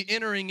going to be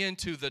entering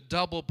into the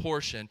double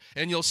portion.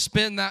 And you'll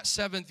spend that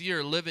 7th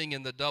year living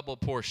in the double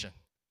portion.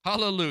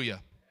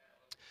 Hallelujah.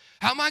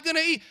 How am I going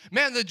to eat?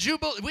 Man, the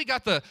Jubilee, we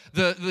got the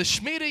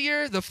Shemitah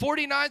year, the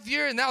 49th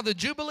year, and now the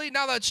Jubilee.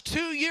 Now that's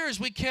 2 years.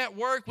 We can't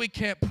work, we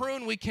can't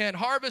prune, we can't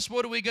harvest.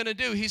 What are we going to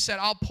do? He said,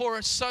 I'll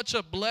pour such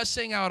a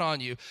blessing out on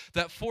you,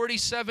 that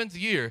 47th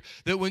year,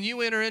 that when you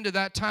enter into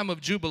that time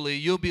of Jubilee,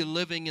 you'll be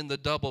living in the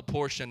double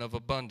portion of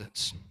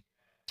abundance.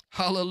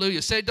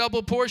 Hallelujah. Say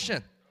double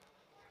portion.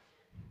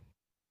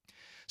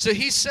 So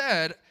he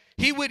said,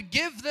 he would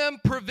give them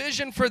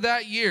provision for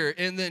that year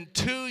and then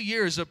 2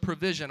 years of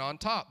provision on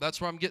top. That's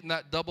where I'm getting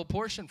that double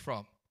portion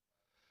from.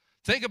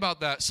 Think about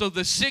that. So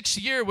the 6th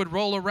year would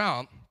roll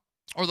around.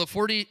 or the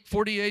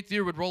 48th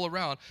year would roll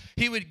around,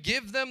 he would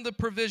give them the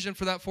provision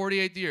for that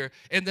 48th year,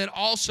 and then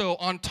also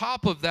on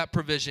top of that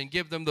provision,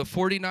 give them the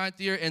 49th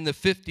year and the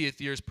 50th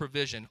year's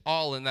provision,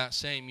 all in that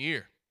same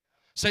year.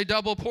 Say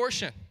double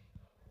portion.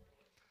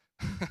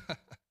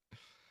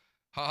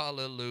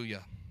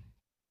 Hallelujah.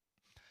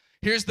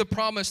 Here's the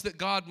promise that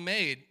God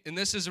made, and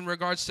this is in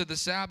regards to the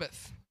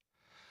Sabbath.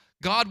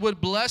 God would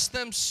bless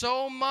them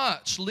so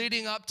much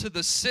leading up to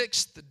the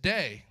 6th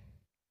day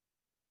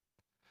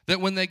that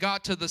when they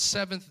got to the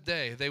 7th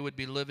day, they would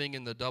be living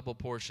in the double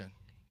portion.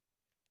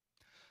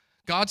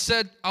 God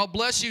said, I'll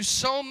bless you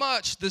so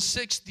much the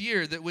 6th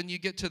year that when you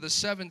get to the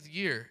 7th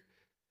year,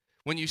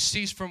 when you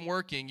cease from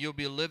working, you'll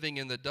be living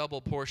in the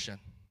double portion.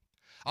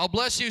 I'll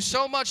bless you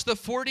so much the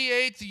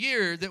 48th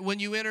year that when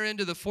you enter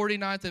into the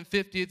 49th and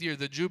 50th year,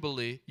 the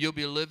Jubilee, you'll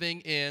be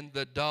living in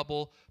the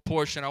double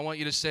portion. I want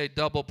you to say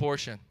double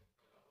portion.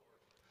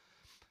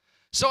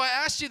 So I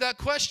asked you that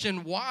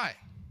question, why?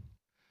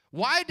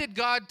 Why did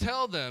God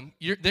tell them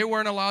they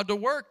weren't allowed to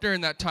work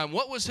during that time?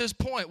 What was his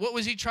point? What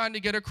was he trying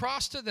to get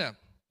across to them?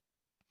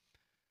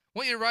 I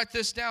want you to write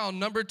this down,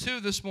 number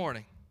 2 this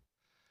morning.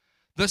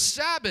 The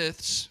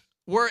Sabbaths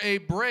were a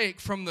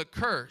break from the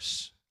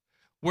curse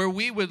where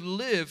we would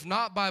live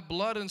not by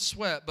blood and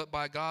sweat, but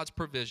by God's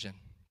provision.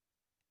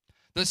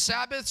 The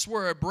Sabbaths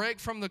were a break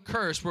from the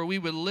curse where we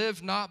would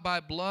live not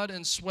by blood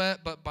and sweat,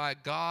 but by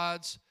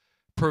God's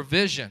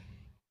provision.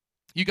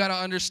 You got to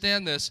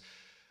understand this.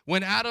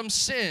 When Adam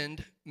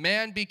sinned,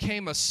 man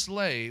became a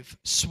slave,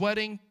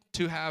 sweating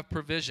to have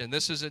provision.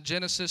 This is in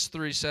Genesis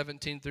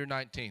 3:17 through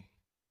 19.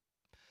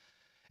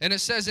 And it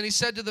says, and he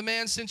said to the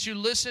man, since you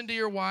listened to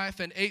your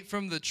wife and ate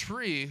from the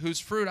tree whose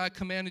fruit I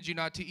commanded you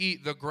not to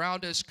eat, the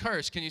ground is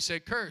cursed. Can you say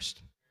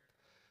cursed?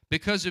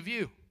 Because of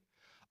you.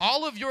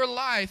 All of your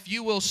life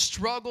you will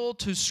struggle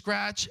to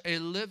scratch a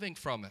living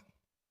from it.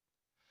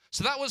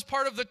 So that was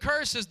part of the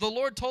curse, is the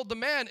Lord told the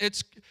man,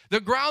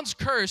 the ground's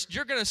cursed.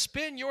 You're going to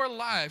spend your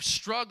life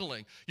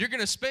struggling. You're going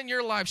to spend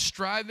your life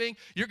striving.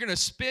 You're going to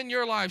spend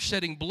your life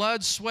shedding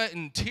blood, sweat,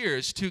 and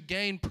tears to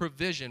gain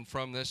provision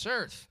from this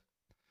earth.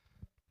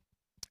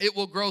 It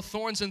will grow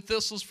thorns and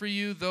thistles for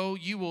you, though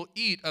you will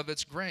eat of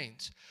its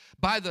grains.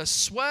 By the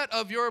sweat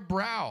of your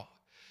brow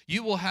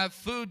you will have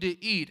food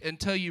to eat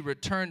until you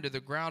return to the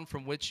ground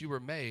from which you were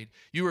made.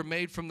 You were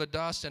made from the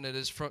dust, and it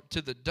is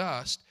to the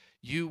dust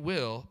you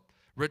will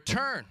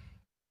return.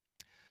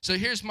 So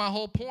here's my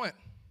whole point.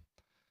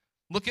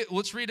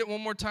 Let's read it one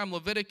more time.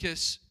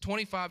 Leviticus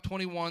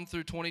 25:21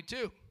 through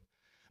 22.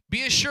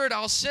 Be assured,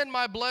 I'll send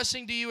my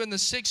blessing to you in the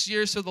 6th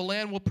year, so the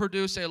land will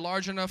produce a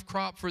large enough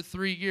crop for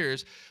 3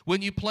 years.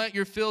 When you plant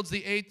your fields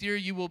the 8th year,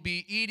 you will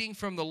be eating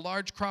from the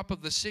large crop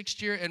of the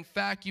 6th year. In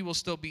fact, you will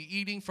still be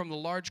eating from the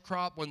large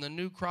crop when the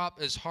new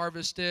crop is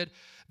harvested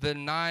the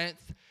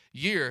 9th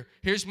year.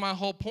 Here's my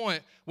whole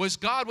point, was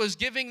God was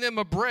giving them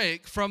a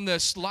break from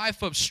this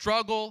life of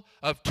struggle,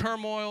 of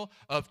turmoil,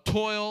 of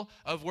toil,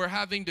 of we're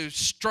having to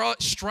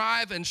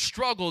strive and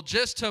struggle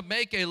just to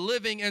make a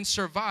living and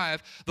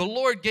survive. The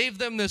Lord gave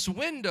them this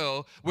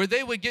window where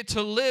they would get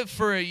to live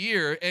for a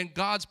year in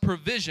God's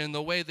provision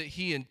the way that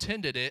he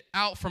intended it,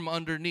 out from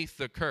underneath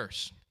the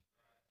curse.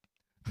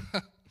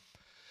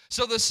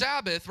 So the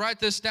Sabbath, write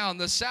this down,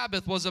 the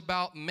Sabbath was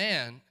about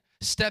man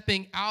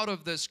stepping out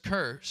of this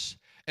curse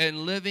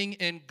and living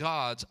in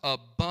God's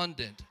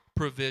abundant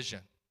provision.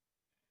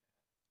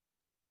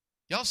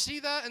 Y'all see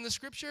that in the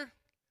scripture?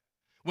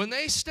 When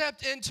they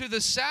stepped into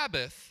the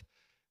Sabbath,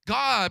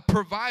 God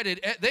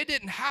provided. They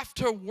didn't have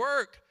to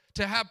work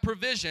to have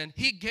provision.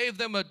 He gave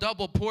them a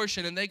double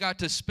portion, and they got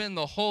to spend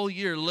the whole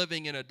year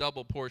living in a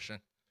double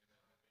portion.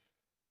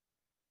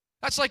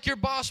 That's like your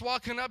boss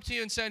walking up to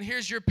you and saying,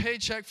 here's your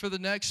paycheck for the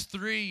next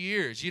 3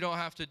 years. You don't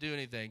have to do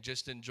anything.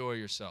 Just enjoy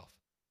yourself.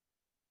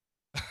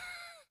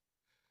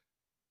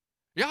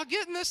 Y'all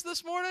getting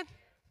this morning?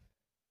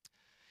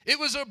 It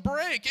was a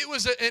break. It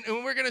was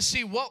and we're going to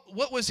see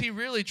what was he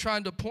really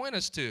trying to point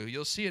us to.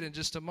 You'll see it in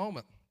just a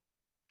moment.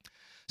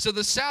 So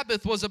the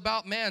Sabbath was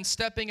about man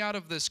stepping out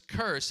of this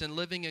curse and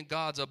living in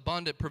God's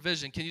abundant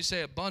provision. Can you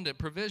say abundant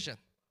provision?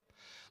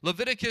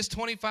 Leviticus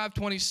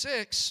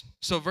 25:26,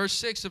 so verse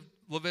 6 of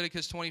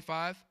Leviticus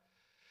 25,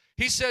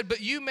 he said,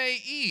 but you may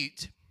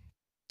eat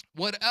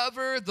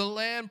whatever the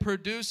land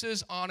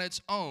produces on its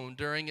own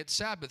during its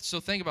Sabbath. So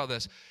think about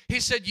this.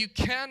 He said you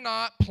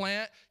cannot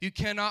plant, you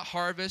cannot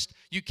harvest,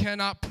 you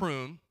cannot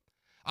prune.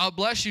 I'll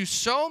bless you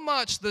so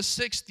much the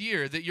 6th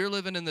year that you're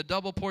living in the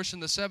double portion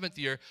the 7th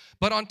year.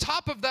 But on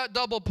top of that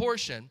double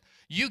portion,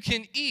 you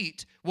can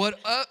eat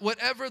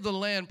whatever the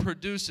land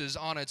produces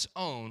on its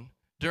own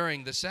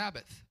during the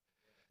Sabbath.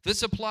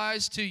 This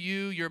applies to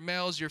you, your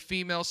males, your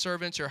female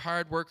servants, your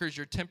hired workers,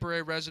 your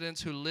temporary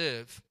residents who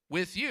live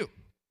with you.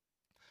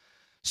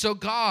 So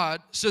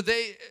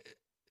they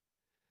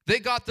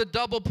got the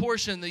double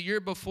portion the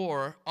year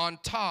before. On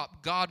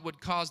top, God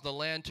would cause the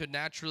land to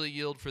naturally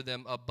yield for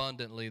them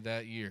abundantly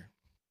that year.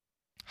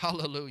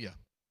 Hallelujah.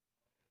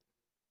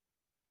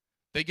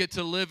 They get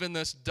to live in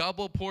this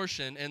double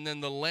portion, and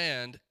then the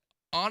land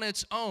on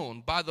its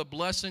own, by the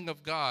blessing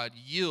of God,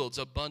 yields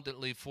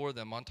abundantly for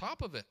them on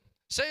top of it.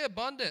 Say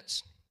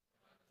abundance.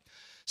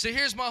 See,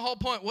 here's my whole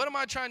point. What am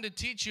I trying to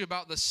teach you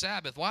about the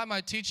Sabbath? Why am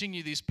I teaching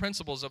you these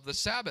principles of the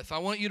Sabbath? I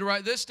want you to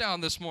write this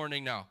down this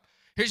morning now.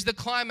 Here's the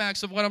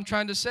climax of what I'm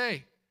trying to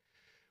say.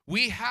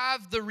 We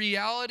have the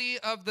reality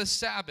of the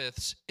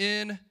Sabbaths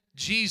in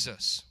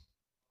Jesus.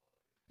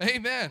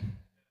 Amen.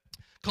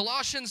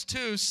 Colossians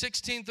 2,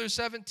 16 through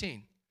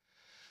 17.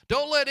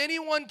 Don't let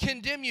anyone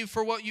condemn you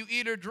for what you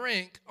eat or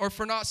drink, or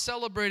for not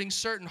celebrating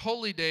certain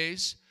holy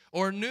days,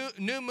 or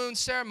new moon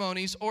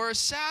ceremonies, or a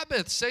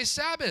Sabbath. Say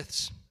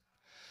Sabbaths.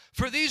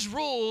 For these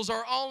rules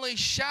are only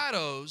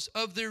shadows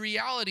of the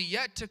reality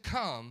yet to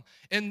come,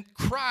 and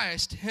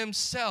Christ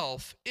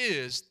himself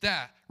is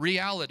that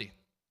reality.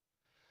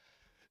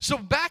 So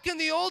back in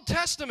the Old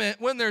Testament,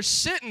 when they're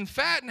sitting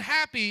fat and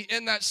happy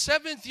in that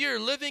 7th year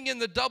living in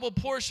the double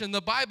portion, the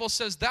Bible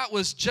says that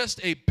was just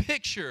a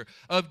picture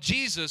of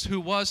Jesus who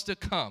was to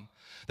come.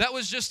 That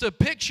was just a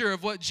picture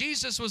of what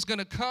Jesus was going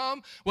to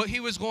come, what he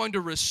was going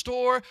to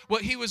restore,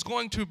 what he was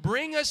going to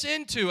bring us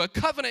into, a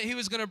covenant he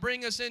was going to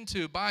bring us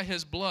into by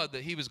his blood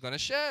that he was going to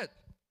shed.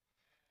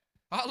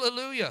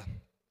 Hallelujah.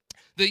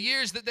 The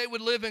years that they would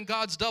live in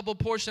God's double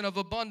portion of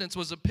abundance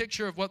was a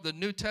picture of what the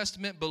New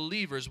Testament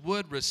believers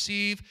would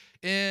receive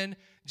in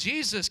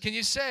Jesus. Can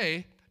you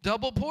say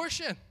double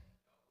portion?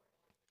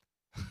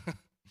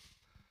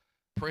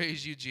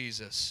 Praise you,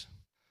 Jesus.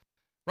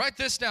 Write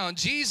this down.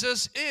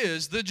 Jesus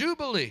is the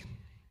Jubilee.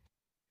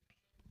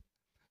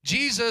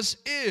 Jesus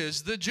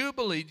is the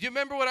Jubilee. Do you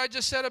remember what I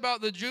just said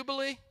about the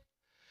Jubilee?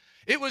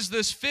 It was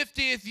this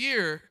 50th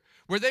year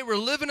where they were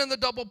living in the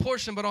double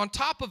portion, but on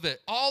top of it,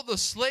 all the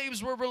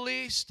slaves were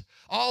released,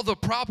 all the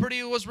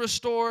property was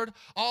restored,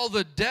 all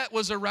the debt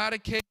was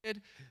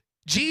eradicated.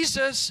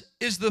 Jesus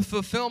is the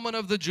fulfillment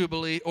of the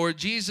Jubilee, or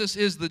Jesus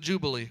is the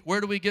Jubilee.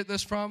 Where do we get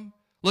this from?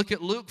 Look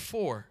at Luke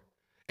 4,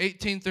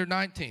 18 through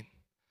 19.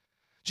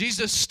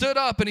 Jesus stood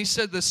up and he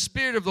said, "The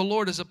Spirit of the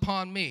Lord is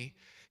upon me.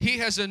 He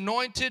has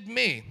anointed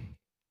me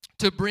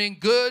to bring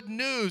good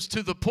news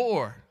to the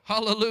poor."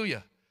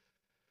 Hallelujah.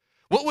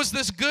 What was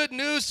this good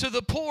news to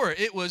the poor?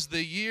 It was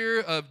the year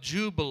of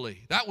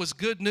Jubilee. That was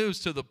good news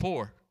to the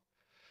poor.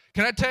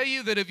 Can I tell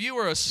you that if you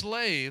were a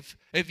slave,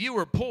 if you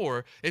were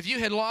poor, if you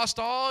had lost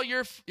all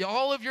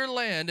of your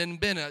land and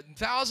been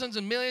thousands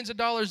and millions of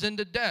dollars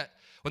into debt,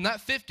 when that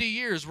 50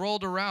 years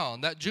rolled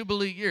around, that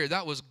Jubilee year,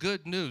 that was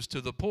good news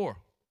to the poor.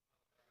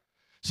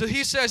 So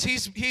he says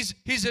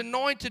he's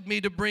anointed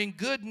me to bring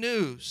good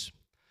news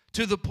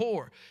to the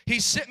poor. He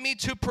sent me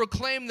to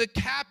proclaim the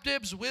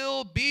captives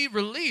will be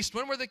released.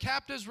 When were the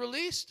captives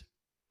released?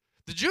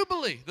 The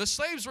Jubilee. The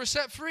slaves were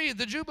set free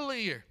the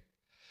Jubilee year.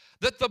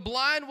 That the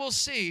blind will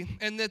see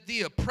and that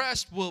the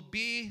oppressed will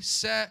be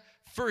set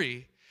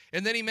free.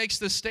 And then he makes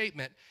this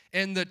statement,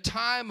 "And the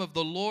time of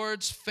the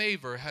Lord's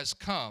favor has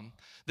come."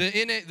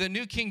 The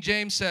New King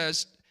James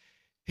says,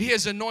 "He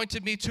has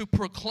anointed me to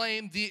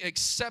proclaim the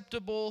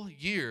acceptable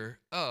year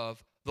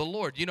of the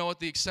Lord." You know what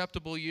the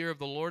acceptable year of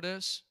the Lord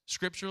is,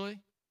 scripturally?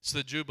 It's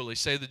the Jubilee.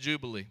 Say the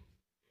Jubilee.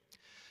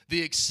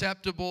 The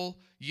acceptable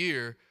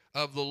year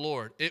of the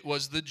Lord. It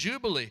was the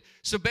Jubilee.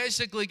 So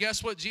basically,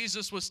 guess what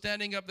Jesus was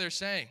standing up there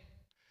saying?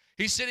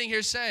 He's sitting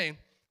here saying,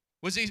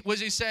 was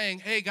he saying,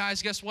 "Hey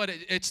guys, guess what?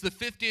 It's the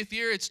 50th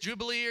year, it's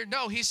Jubilee year"?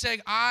 No, he's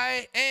saying,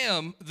 "I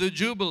am the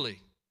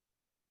Jubilee.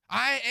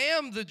 I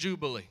am the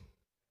Jubilee."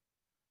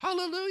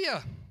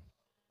 Hallelujah.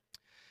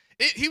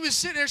 He was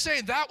sitting there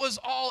saying, that was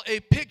all a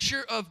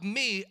picture of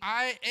me.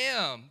 I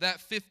am that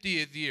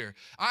 50th year.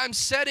 I'm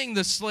setting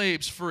the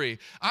slaves free.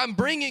 I'm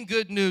bringing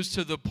good news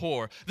to the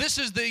poor. This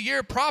is the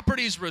year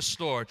property's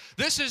restored.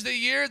 This is the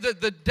year that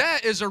the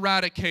debt is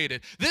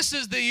eradicated. This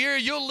is the year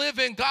you'll live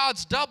in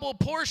God's double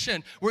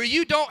portion, where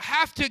you don't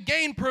have to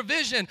gain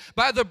provision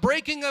by the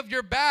breaking of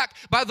your back,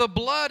 by the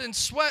blood and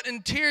sweat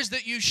and tears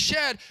that you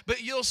shed, but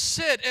you'll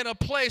sit in a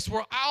place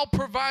where I'll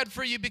provide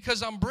for you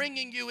because I'm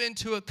bringing you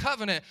into a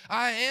covenant.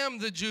 I am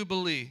the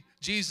Jubilee,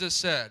 Jesus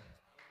said.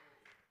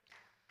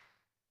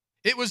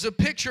 It was a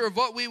picture of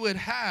what we would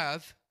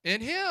have in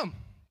him.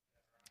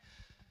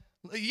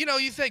 You know,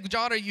 you think,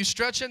 John, are you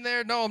stretching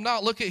there? No, I'm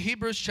not. Look at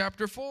Hebrews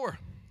chapter 4.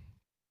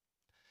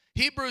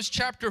 Hebrews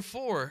chapter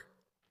 4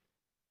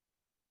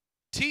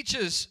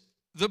 teaches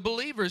the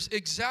believers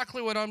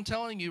exactly what I'm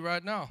telling you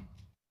right now.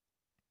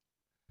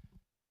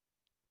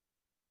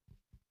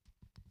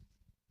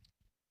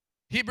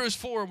 Hebrews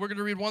 4, we're going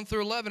to read 1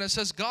 through 11. It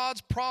says,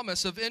 God's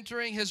promise of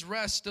entering his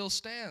rest still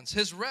stands.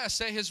 His rest,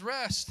 say his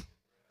rest.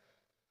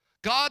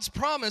 God's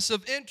promise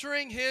of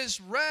entering his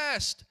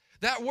rest.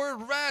 That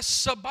word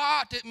rest,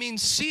 Sabbat, it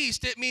means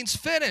ceased. It means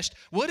finished.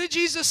 What did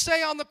Jesus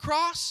say on the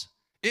cross?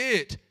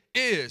 It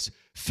is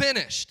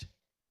finished.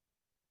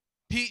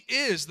 He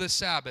is the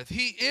Sabbath.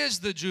 He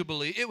is the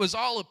Jubilee. It was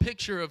all a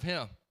picture of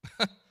him.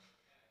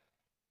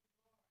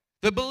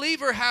 The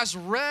believer has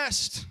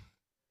rest.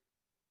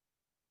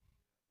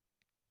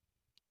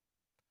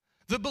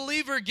 The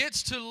believer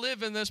gets to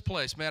live in this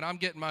place. Man, I'm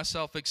getting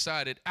myself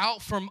excited.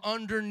 Out from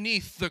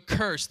underneath the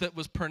curse that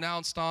was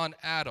pronounced on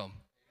Adam.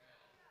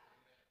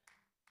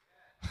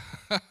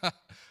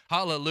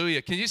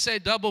 Hallelujah. Can you say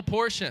double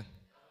portion?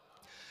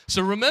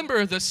 So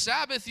remember, the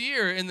Sabbath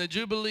year in the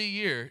Jubilee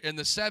year, in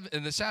the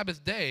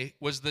Sabbath day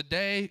was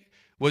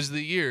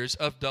the years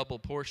of double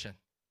portion.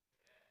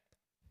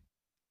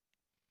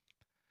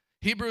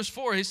 Hebrews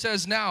 4, he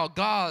says, now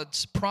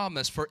God's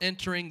promise for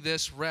entering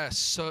this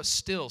rest so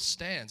still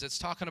stands. It's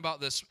talking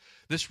about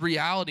this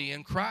reality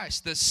in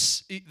Christ,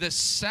 this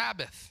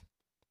Sabbath,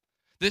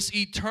 this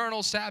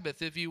eternal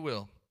Sabbath, if you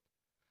will.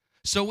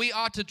 So we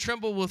ought to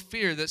tremble with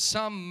fear that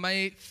some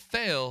may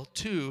fail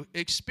to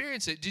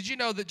experience it. Did you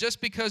know that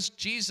just because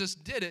Jesus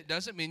did it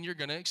doesn't mean you're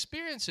going to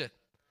experience it?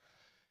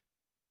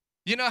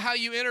 You know how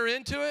you enter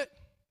into it?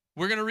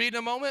 We're going to read in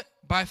a moment.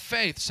 By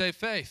faith. Say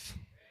faith.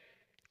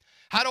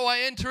 How do I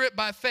enter it?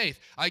 By faith.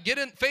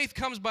 Faith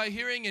comes by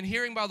hearing, and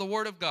hearing by the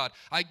Word of God.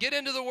 I get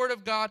into the Word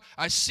of God.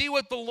 I see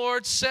what the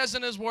Lord says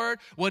in His Word,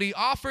 what He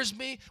offers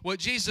me, what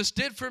Jesus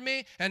did for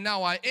me, and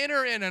now I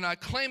enter in and I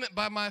claim it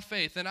by my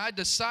faith. And I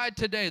decide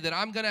today that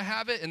I'm going to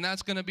have it, and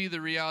that's going to be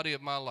the reality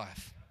of my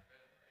life.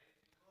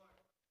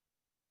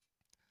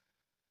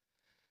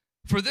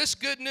 For this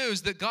good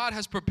news that God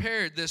has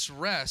prepared this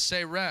rest,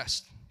 say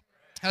rest,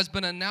 has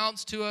been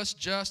announced to us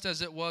just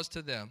as it was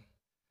to them.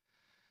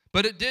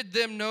 But it did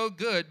them no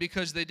good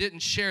because they didn't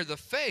share the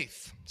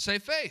faith. Say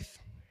faith.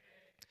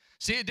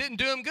 See, it didn't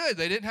do them good.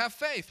 They didn't have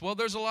faith. Well,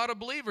 there's a lot of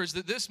believers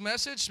that this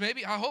message,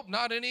 I hope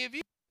not any of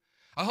you.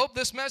 I hope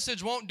this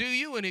message won't do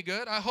you any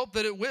good. I hope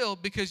that it will,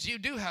 because you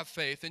do have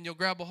faith and you'll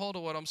grab a hold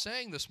of what I'm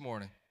saying this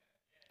morning.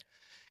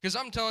 Because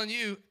I'm telling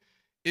you,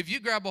 if you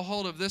grab a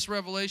hold of this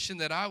revelation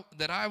that I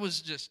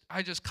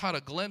just caught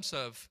a glimpse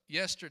of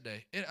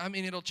yesterday,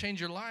 it'll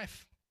change your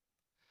life.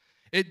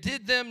 It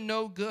did them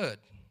no good.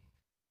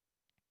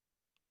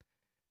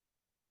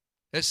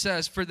 It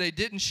says, for they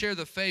didn't share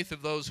the faith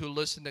of those who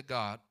listen to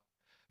God.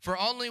 For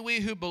only we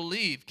who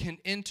believe can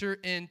enter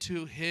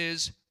into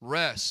His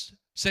rest.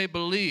 Say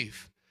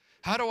believe.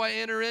 How do I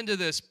enter into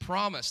this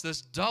promise,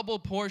 this double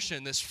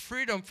portion, this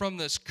freedom from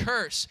this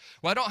curse,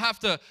 where I don't have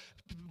to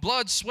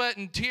blood, sweat,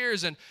 and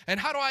tears? And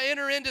how do I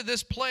enter into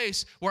this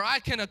place where I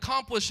can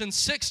accomplish in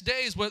 6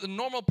 days what a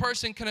normal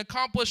person can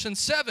accomplish in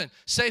 7?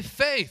 Say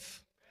faith.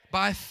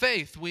 By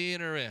faith we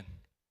enter in.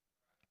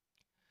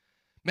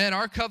 Man,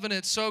 our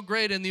covenant's so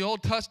great. In the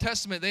Old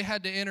Testament, they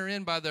had to enter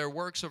in by their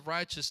works of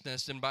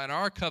righteousness. And by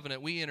our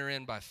covenant, we enter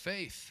in by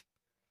faith,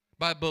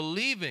 by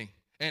believing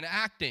and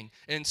acting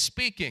and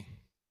speaking.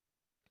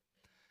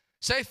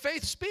 Say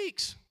faith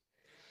speaks.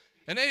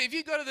 And if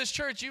you go to this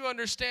church, you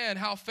understand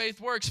how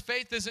faith works.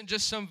 Faith isn't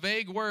just some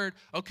vague word.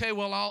 Okay,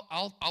 well,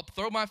 I'll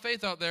throw my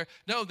faith out there.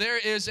 No, there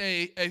is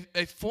a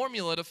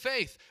formula to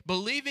faith.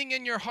 Believing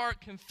in your heart,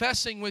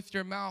 confessing with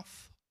your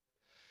mouth.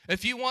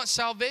 If you want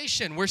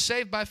salvation, we're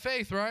saved by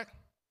faith, right?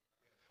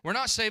 We're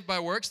not saved by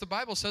works. The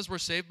Bible says we're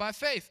saved by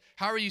faith.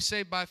 How are you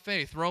saved by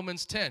faith?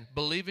 Romans 10,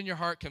 believe in your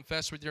heart,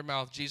 confess with your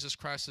mouth, Jesus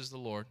Christ is the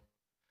Lord.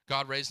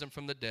 God raised Him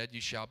from the dead,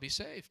 you shall be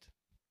saved.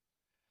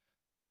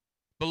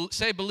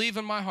 Say, believe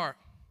in my heart.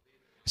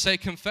 Say,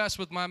 confess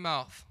with my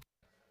mouth.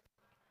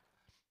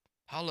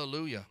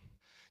 Hallelujah.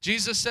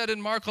 Jesus said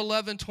in Mark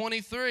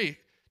 11:22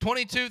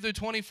 through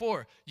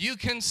 24, you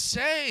can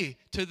say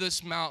to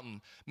this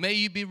mountain, may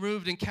you be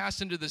removed and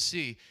cast into the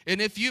sea. And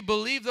if you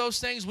believe those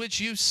things which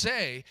you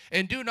say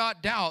and do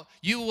not doubt,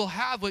 you will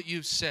have what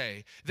you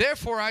say.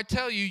 Therefore, I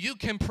tell you, you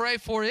can pray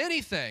for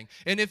anything.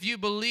 And if you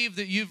believe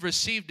that you've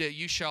received it,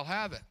 you shall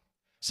have it.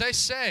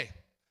 Say.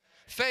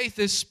 Faith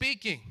is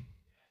speaking.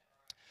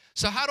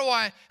 So how do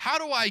I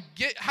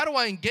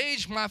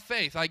engage my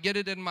faith? I get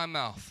it in my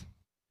mouth.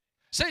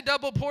 Say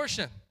double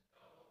portion.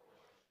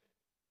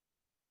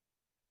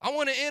 I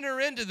want to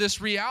enter into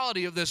this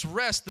reality of this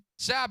rest, this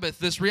Sabbath,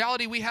 this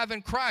reality we have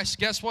in Christ.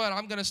 Guess what?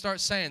 I'm going to start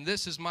saying,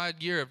 this is my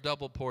year of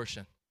double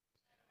portion.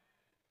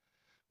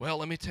 Well,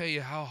 let me tell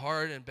you how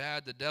hard and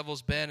bad the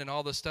devil's been and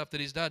all the stuff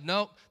that he's done.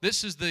 No,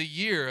 this is the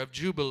year of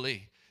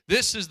Jubilee.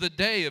 This is the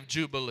day of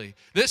Jubilee.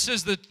 This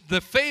is the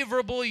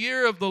favorable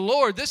year of the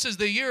Lord. This is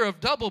the year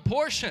of double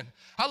portion.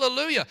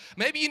 Hallelujah.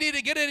 Maybe you need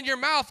to get it in your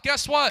mouth.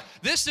 Guess what?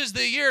 This is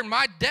the year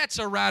my debt's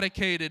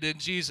eradicated in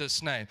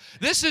Jesus' name.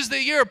 This is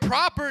the year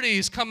property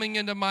is coming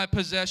into my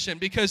possession,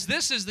 because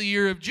this is the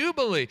year of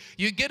Jubilee.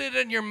 You get it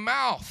in your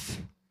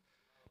mouth.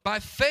 By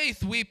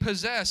faith we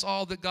possess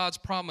all that God's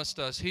promised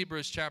us.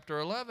 Hebrews chapter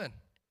 11.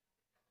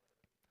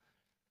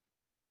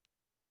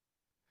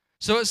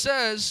 So it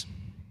says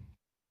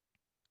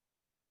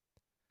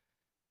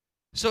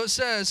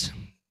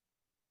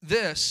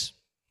this,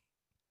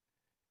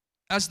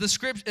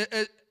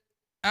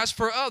 as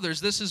for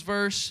others, this is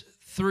verse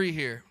 3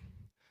 here.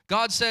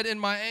 God said, in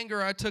my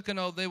anger I took an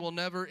oath, they will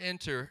never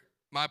enter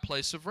my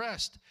place of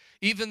rest,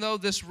 even though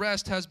this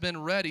rest has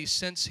been ready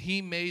since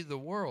He made the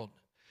world.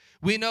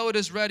 We know it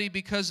is ready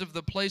because of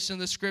the place in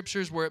the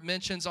Scriptures where it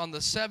mentions on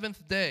the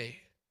seventh day,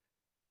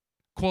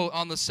 quote,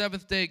 on the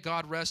seventh day,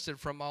 God rested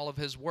from all of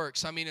his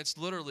works. I mean, it's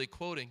literally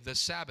quoting the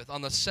Sabbath.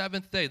 On the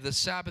seventh day, the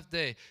Sabbath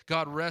day,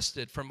 God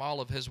rested from all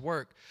of his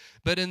work.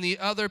 But in the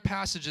other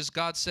passages,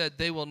 God said,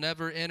 they will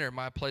never enter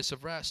my place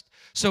of rest.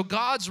 So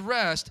God's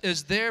rest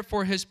is there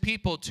for his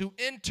people to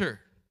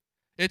enter.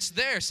 It's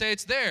there. Say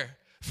it's there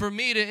for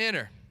me to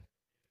enter.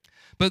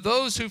 But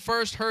those who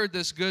first heard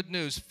this good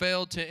news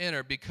failed to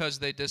enter because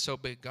they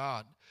disobeyed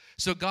God.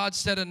 So God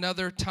set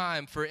another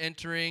time for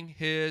entering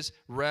his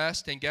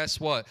rest, and guess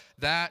what?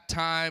 That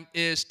time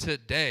is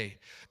today.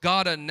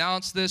 God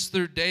announced this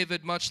through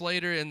David much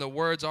later in the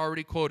words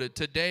already quoted.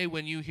 Today,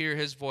 when you hear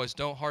his voice,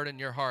 don't harden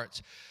your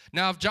hearts.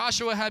 Now, if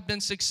Joshua had been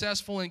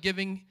successful in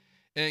giving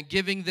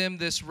them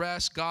this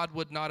rest, God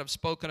would not have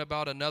spoken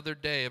about another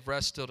day of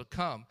rest still to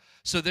come.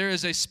 So there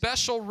is a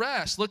special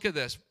rest. Look at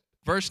this.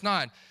 Verse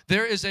 9,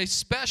 there is a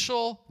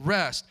special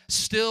rest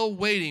still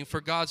waiting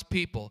for God's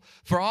people.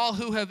 For all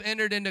who have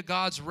entered into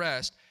God's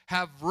rest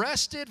have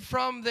rested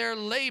from their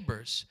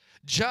labors,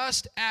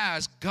 just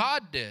as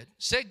God did.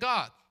 Say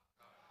God.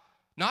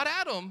 Not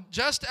Adam,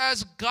 just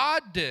as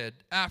God did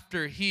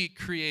after he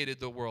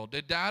created the world.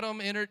 Did God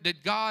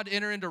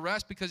enter into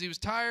rest because he was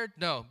tired?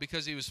 No,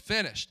 because he was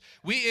finished.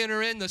 We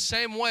enter in the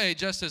same way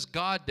just as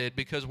God did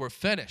because we're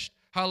finished.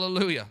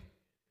 Hallelujah.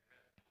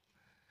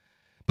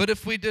 But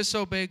if we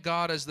disobey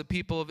God as the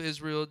people of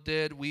Israel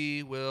did,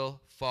 we will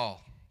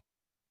fall.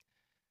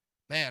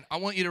 Man, I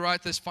want you to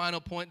write this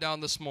final point down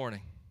this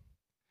morning.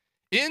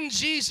 In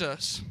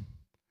Jesus,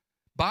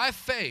 by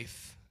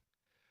faith,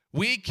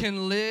 we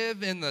can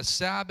live in the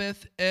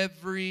Sabbath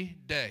every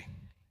day.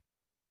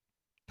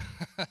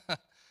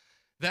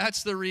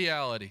 That's the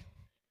reality.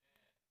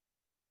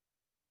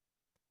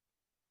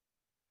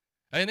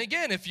 And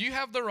again, if you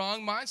have the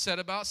wrong mindset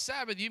about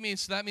Sabbath,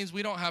 so that means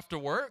we don't have to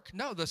work?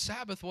 No, the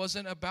Sabbath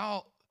wasn't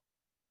about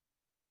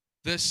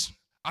this,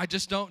 I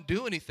just don't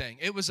do anything.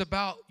 It was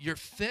about you're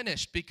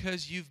finished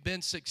because you've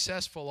been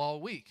successful all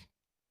week.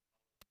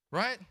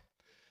 Right?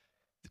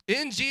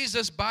 In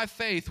Jesus, by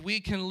faith, we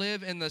can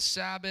live in the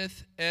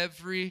Sabbath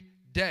every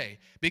day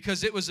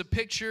because it was a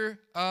picture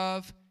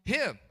of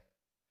him.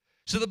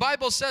 So the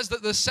Bible says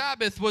that the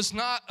Sabbath was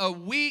not a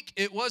week,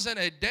 it wasn't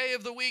a day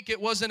of the week, it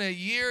wasn't a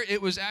year,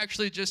 it was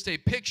actually just a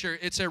picture.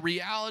 It's a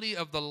reality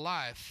of the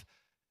life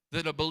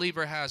that a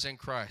believer has in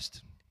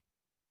Christ.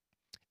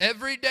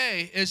 Every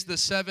day is the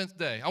seventh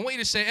day. I want you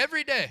to say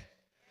every day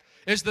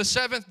is the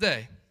seventh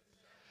day.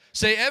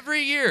 Say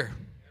every year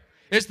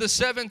is the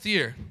seventh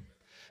year.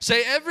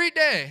 Say every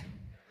day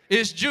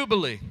is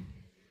Jubilee.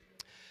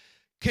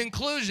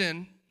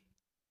 Conclusion.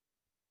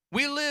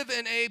 We live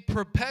in a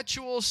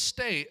perpetual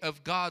state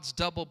of God's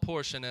double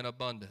portion and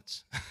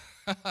abundance.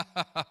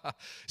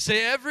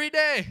 Say every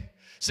day,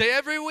 say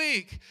every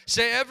week,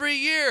 say every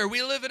year,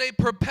 we live in a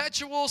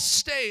perpetual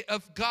state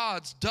of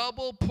God's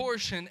double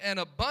portion and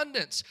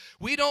abundance.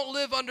 We don't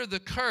live under the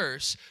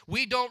curse.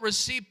 We don't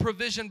receive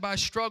provision by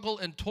struggle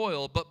and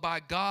toil, but by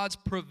God's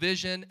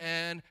provision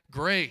and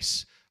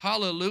grace.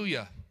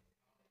 Hallelujah.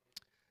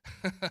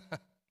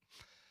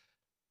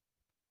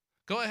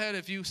 Go ahead,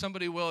 if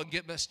somebody will, and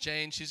get Miss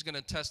Jane. She's going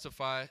to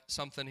testify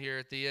something here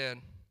at the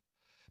end.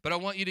 But I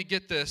want you to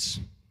get this.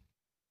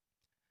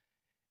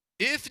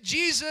 If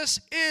Jesus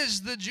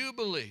is the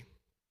Jubilee,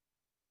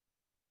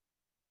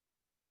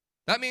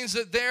 that means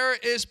that there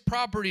is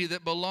property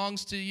that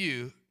belongs to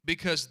you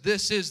because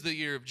this is the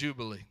year of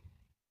Jubilee.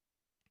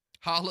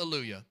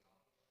 Hallelujah.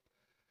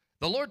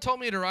 The Lord told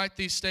me to write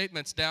these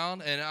statements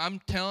down, and I'm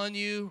telling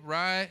you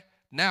right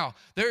now,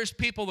 there's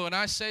people that when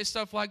I say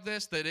stuff like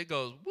this, that it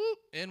goes whoop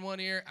in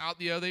one ear, out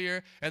the other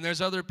ear, and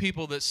there's other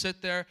people that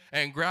sit there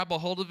and grab a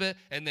hold of it,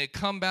 and they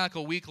come back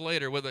a week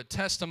later with a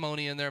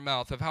testimony in their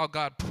mouth of how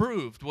God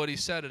proved what he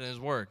said in his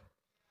word.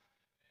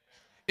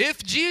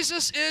 If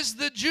Jesus is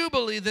the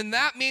Jubilee, then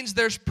that means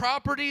there's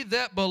property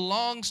that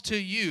belongs to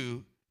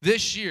you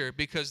this year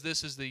because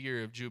this is the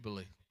year of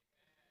Jubilee.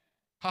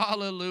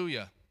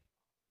 Hallelujah.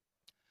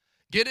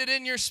 Get it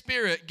in your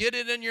spirit. Get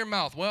it in your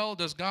mouth. Well,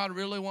 does God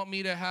really want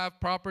me to have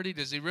property?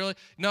 Does he really?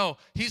 No,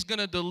 he's going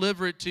to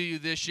deliver it to you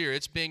this year.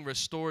 It's being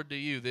restored to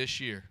you this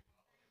year.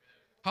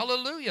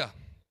 Hallelujah.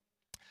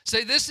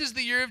 Say, this is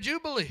the year of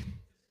Jubilee.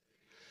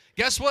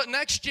 Guess what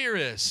next year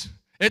is?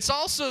 It's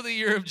also the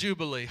year of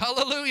Jubilee.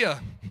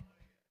 Hallelujah.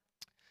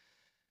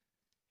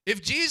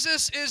 If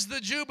Jesus is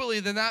the Jubilee,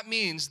 then that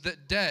means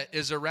that debt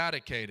is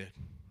eradicated.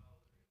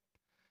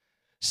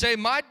 Say,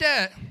 my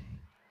debt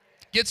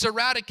gets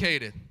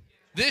eradicated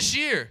this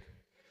year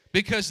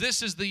because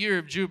this is the year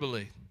of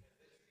Jubilee.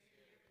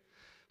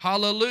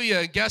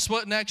 Hallelujah. And guess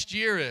what next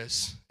year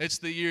is? It's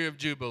the year of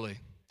Jubilee.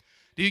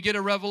 Do you get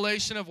a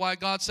revelation of why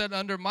God said,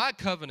 under my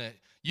covenant,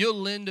 you'll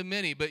lend to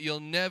many, but you'll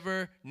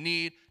never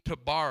need to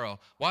borrow?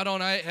 Why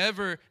don't I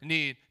ever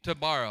need to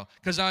borrow?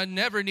 Because I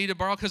never need to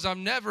borrow because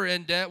I'm never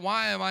in debt.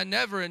 Why am I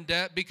never in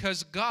debt?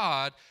 Because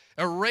God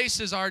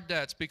erases our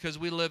debts because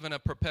we live in a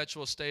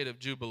perpetual state of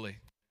Jubilee.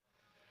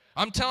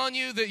 I'm telling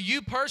you that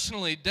you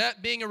personally,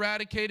 debt being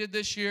eradicated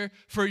this year,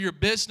 for your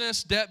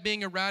business, debt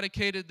being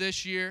eradicated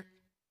this year.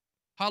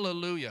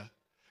 Hallelujah.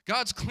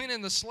 God's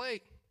cleaning the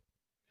slate.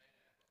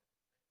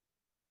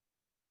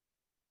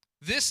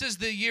 This is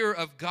the year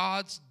of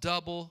God's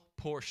double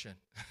portion.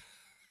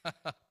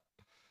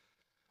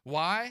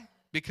 Why?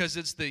 Because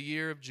it's the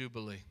year of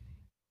Jubilee.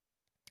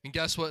 And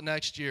guess what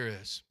next year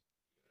is?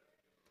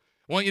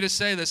 I want you to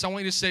say this. I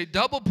want you to say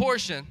double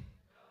portion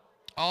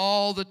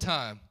all the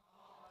time.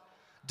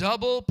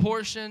 Double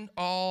portion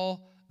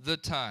all the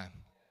time.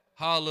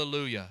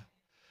 Hallelujah.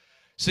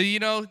 So,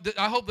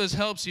 I hope this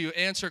helps you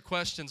answer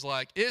questions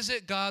like, is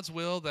it God's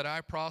will that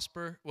I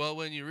prosper? Well,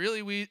 when you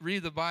really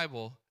read the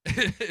Bible,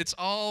 it's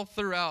all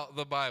throughout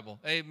the Bible.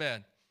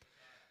 Amen.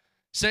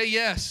 Say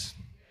yes.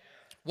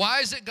 Why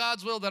is it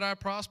God's will that I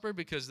prosper?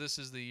 Because this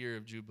is the year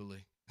of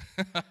Jubilee.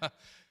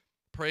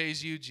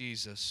 Praise you,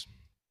 Jesus.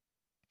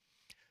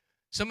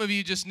 Some of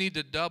you just need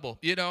to double.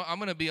 I'm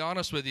going to be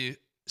honest with you.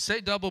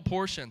 Say double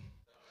portion.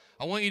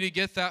 I want you to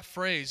get that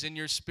phrase in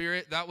your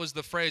spirit. That was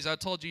the phrase. I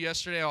told you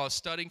yesterday I was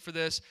studying for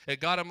this. It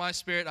got in my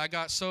spirit. I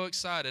got so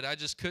excited. I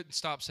just couldn't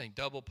stop saying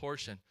double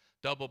portion,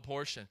 double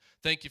portion.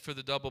 Thank you for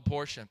the double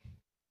portion.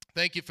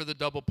 Thank you for the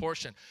double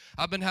portion.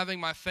 I've been having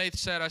my faith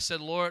set. I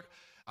said, Lord,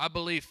 I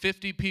believe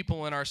 50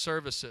 people in our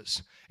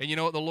services. And you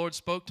know what the Lord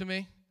spoke to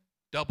me?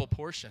 Double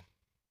portion.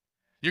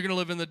 You're going to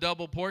live in the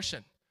double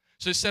portion.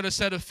 So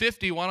instead of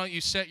 50, why don't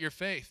you set your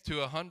faith to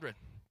 100?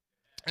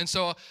 And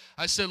so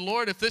I said,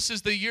 Lord, if this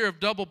is the year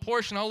of double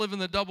portion, I'll live in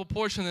the double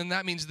portion, then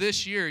that means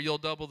this year you'll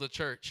double the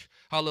church.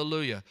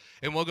 Hallelujah.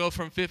 And we'll go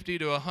from 50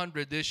 to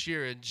 100 this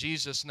year in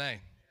Jesus' name.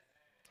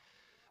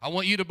 I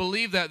want you to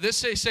believe that.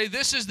 Say,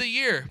 this is the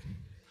year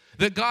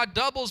that God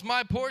doubles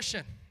my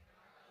portion.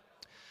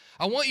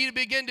 I want you to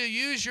begin to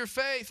use your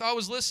faith. I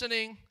was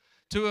listening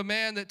to a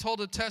man that told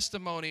a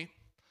testimony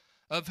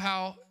of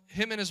how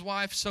him and his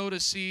wife sowed a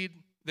seed.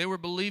 They were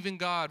believing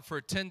God for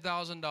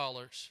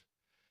 $10,000.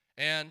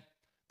 And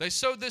they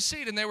sowed this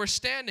seed, and they were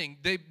standing.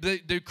 They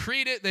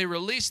decreed it. They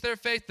released their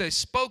faith. They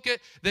spoke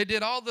it. They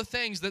did all the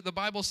things that the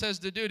Bible says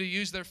to do to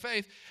use their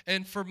faith.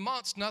 And for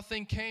months,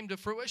 nothing came to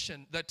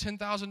fruition. That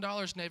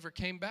 $10,000 never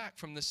came back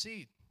from the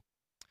seed.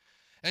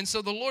 And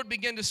so the Lord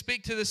began to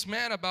speak to this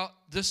man about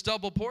this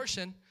double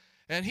portion.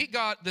 And he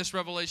got this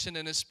revelation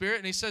in his spirit.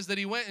 And he says that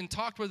he went and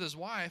talked with his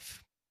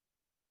wife.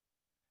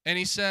 And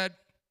he said,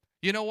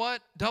 you know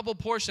what? Double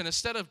portion,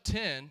 instead of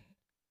 10,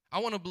 I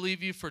want to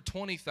believe you for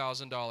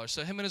 $20,000.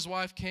 So him and his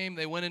wife came,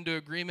 they went into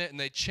agreement, and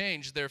they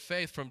changed their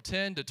faith from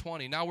 10 to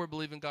 20. Now we're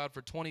believing God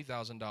for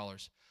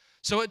 $20,000.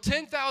 So at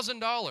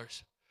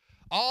 $10,000,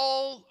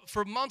 all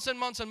for months and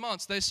months and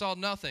months, they saw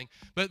nothing.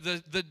 But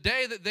the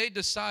day that they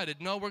decided,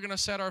 no, we're going to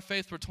set our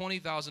faith for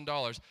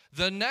 $20,000,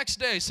 the next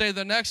day, say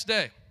the next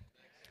day,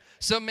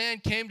 some man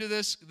came to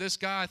this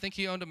guy, I think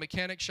he owned a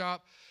mechanic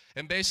shop,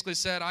 and basically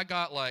said, I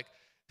got like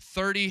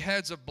 30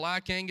 heads of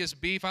black Angus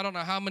beef. I don't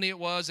know how many it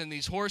was, and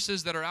these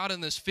horses that are out in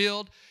this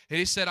field. And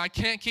he said, I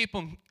can't keep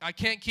them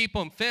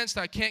fenced.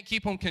 I can't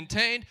keep them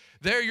contained.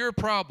 They're your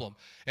problem.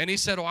 And he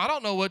said, well, I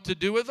don't know what to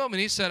do with them. And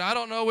he said, I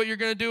don't know what you're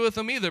going to do with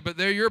them either, but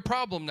they're your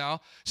problem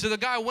now. So the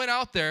guy went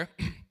out there,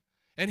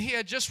 and he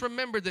had just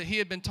remembered that he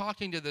had been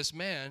talking to this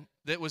man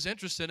that was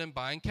interested in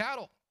buying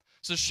cattle.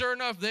 So sure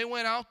enough, they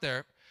went out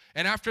there.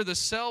 And after the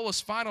sale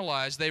was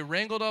finalized, they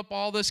wrangled up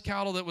all this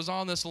cattle that was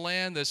on this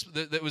land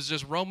that was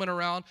just roaming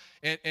around,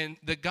 and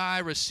the guy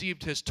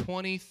received his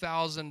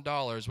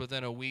 $20,000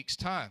 within a week's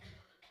time.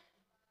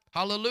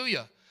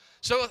 Hallelujah.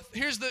 So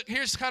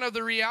here's kind of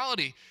the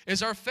reality,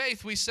 is our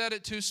faith, we set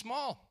it too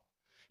small.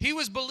 He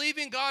was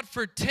believing God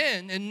for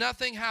 10, and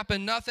nothing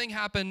happened, nothing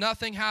happened,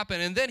 nothing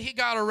happened. And then he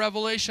got a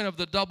revelation of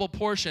the double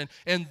portion,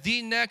 and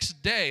the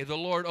next day the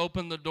Lord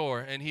opened the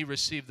door, and he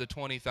received the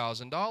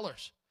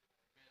 $20,000.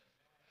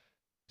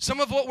 Some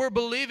of what we're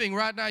believing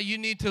right now, you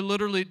need to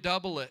literally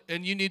double it,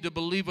 and you need to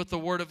believe what the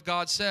Word of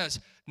God says.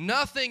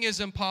 Nothing is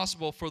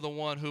impossible for the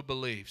one who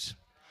believes.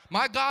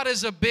 My God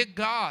is a big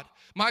God.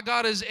 My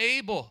God is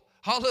able.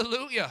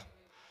 Hallelujah.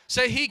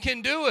 Say, He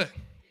can do it.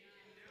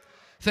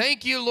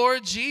 Thank you,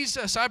 Lord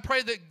Jesus. I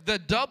pray that the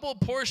double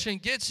portion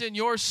gets in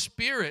your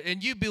spirit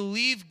and you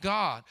believe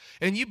God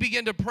and you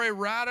begin to pray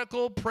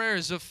radical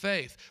prayers of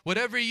faith.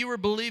 Whatever you were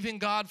believing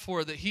God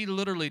for, that He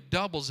literally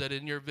doubles it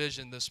in your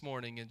vision this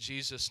morning in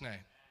Jesus' name.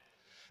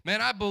 Man,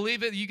 I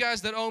believe it. You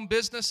guys that own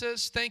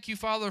businesses, thank you,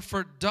 Father,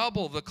 for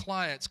double the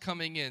clients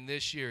coming in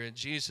this year in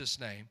Jesus'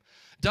 name.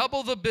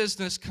 Double the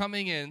business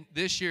coming in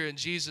this year in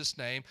Jesus'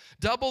 name.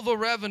 Double the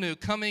revenue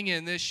coming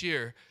in this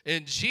year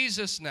in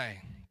Jesus' name.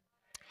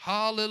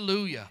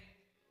 Hallelujah.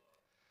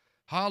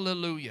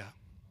 Hallelujah.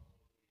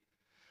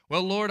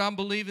 Well, Lord, I'm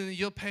believing that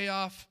You'll pay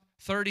off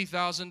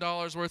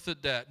 $30,000 worth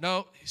of debt.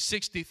 No,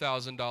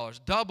 $60,000.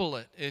 Double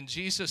it in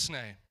Jesus'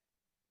 name.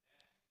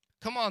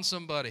 Come on,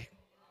 somebody.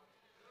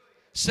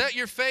 Set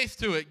your faith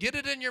to it. Get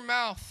it in your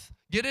mouth.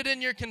 Get it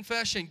in your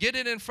confession. Get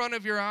it in front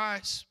of your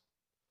eyes.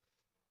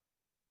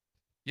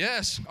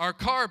 Yes, our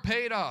car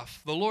paid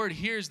off. The Lord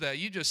hears that.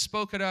 You just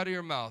spoke it out of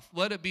your mouth.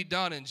 Let it be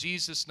done in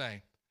Jesus'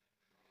 name.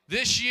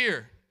 This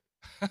year,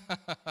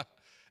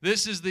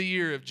 this is the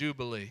year of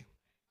Jubilee.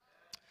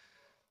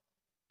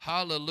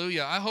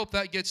 Hallelujah. I hope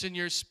that gets in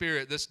your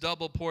spirit, this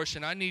double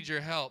portion. I need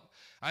your help.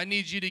 I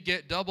need you to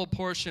get double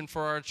portion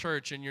for our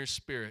church in your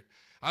spirit.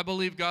 I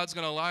believe God's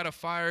going to light a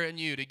fire in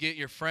you to get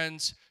your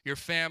friends, your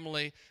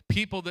family,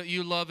 people that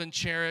you love and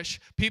cherish,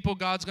 people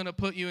God's going to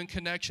put you in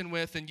connection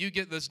with, and you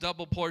get this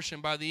double portion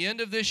by the end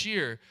of this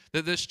year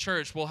that this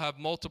church will have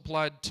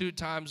multiplied 2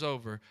 times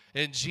over.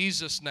 In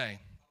Jesus' name.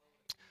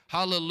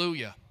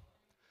 Hallelujah.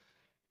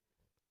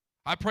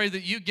 I pray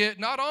that you get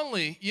not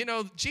only,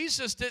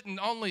 Jesus didn't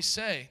only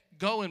say,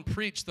 go and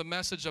preach the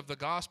message of the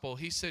gospel.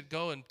 He said,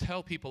 go and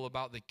tell people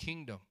about the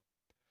kingdom.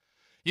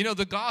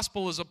 The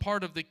gospel is a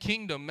part of the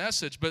kingdom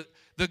message, but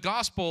the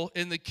gospel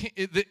in the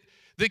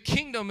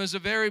kingdom is a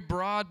very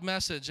broad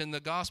message, and the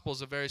gospel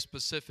is a very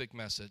specific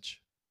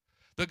message.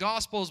 The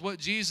gospel is what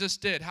Jesus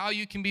did, how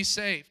you can be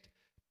saved.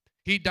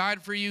 He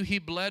died for you. He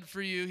bled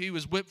for you. He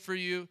was whipped for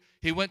you.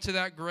 He went to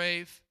that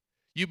grave.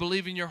 You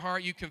believe in your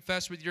heart, you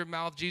confess with your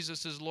mouth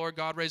Jesus is Lord,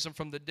 God raised him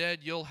from the dead,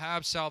 you'll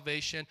have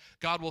salvation.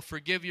 God will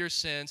forgive your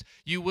sins.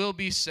 You will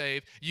be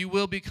saved. You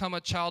will become a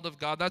child of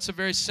God. That's a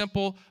very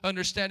simple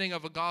understanding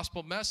of a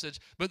gospel message.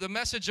 But the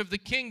message of the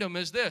kingdom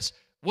is this.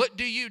 What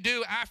do you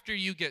do after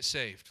you get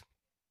saved?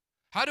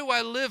 How do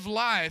I live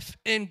life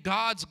in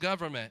God's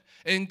government,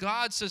 in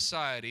God's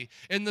society,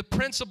 in the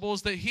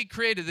principles that he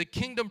created, the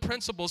kingdom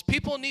principles?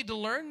 People need to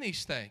learn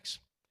these things.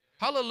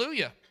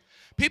 Hallelujah.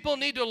 People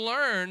need to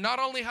learn not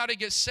only how to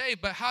get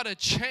saved, but how to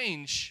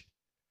change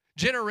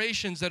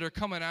generations that are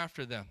coming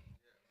after them.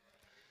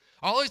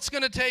 All it's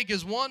going to take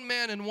is one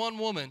man and one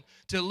woman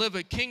to live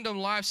a kingdom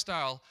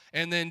lifestyle,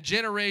 and then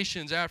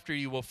generations after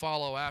you will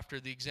follow after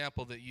the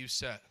example that you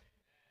set.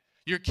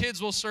 Your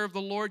kids will serve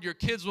the Lord. Your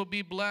kids will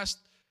be blessed.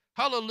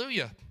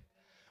 Hallelujah.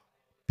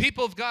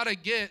 People have got to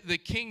get the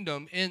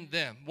kingdom in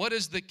them. What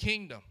is the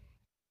kingdom?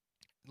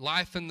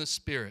 Life in the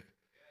Spirit.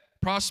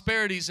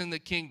 Prosperity's in the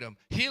kingdom.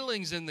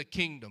 Healing's in the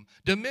kingdom.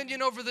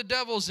 Dominion over the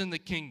devil's in the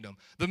kingdom.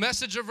 The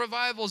message of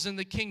revival's in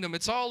the kingdom.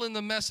 It's all in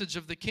the message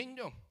of the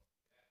kingdom.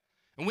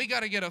 And we got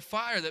to get a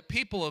fire that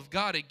people have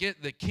got to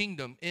get the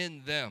kingdom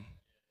in them.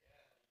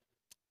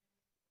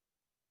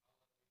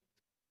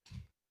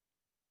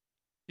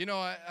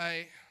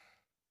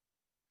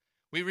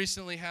 We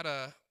recently had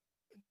a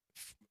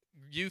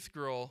youth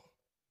girl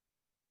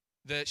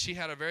that she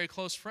had a very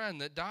close friend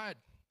that died.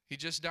 He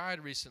just died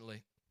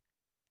recently.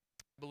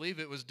 I believe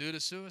it was due to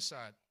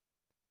suicide.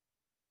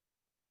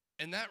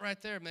 And that right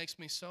there makes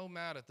me so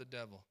mad at the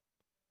devil.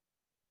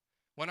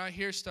 When I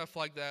hear stuff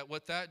like that,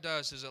 what that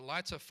does is it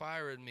lights a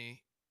fire in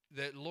me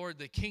that, Lord,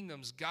 the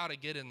kingdom's got to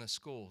get in the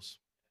schools.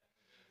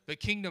 The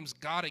kingdom's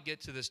got to get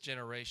to this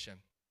generation.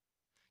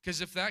 Because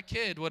if that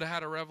kid would have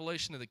had a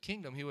revelation of the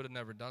kingdom, he would have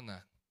never done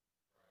that.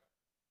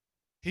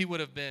 He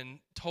would have been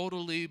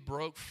totally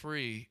broke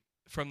free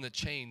from the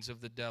chains of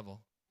the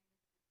devil.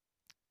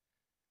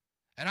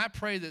 And I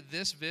pray that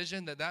this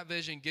vision, that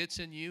vision gets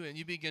in you, and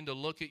you begin to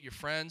look at your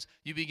friends,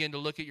 you begin to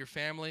look at your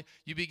family,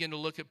 you begin to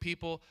look at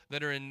people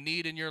that are in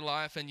need in your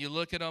life, and you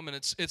look at them, and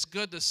it's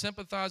good to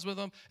sympathize with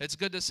them. It's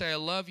good to say, I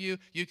love you.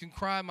 You can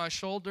cry on my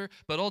shoulder,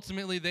 but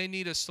ultimately they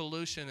need a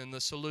solution, and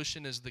the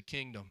solution is the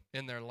kingdom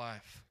in their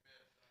life.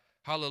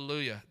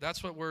 Hallelujah.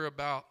 That's what we're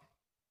about.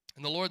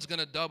 And the Lord's going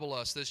to double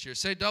us this year.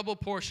 Say double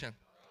portion.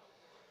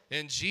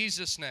 In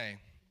Jesus' name.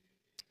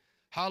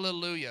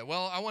 Hallelujah.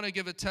 Well, I want to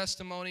give a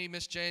testimony.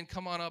 Miss Jane,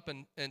 come on up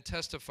and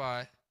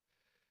testify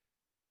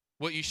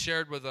what you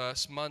shared with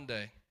us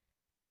Monday.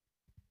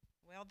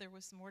 Well, there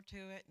was more to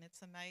it, and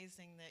it's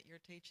amazing that you're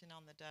teaching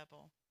on the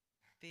devil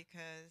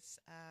because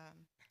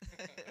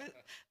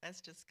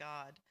that's just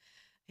God.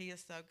 He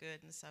is so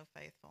good and so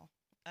faithful.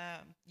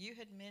 You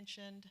had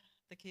mentioned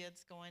the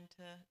kids going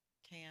to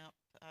camp,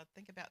 I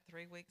think about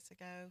 3 weeks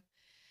ago.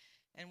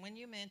 And when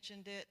you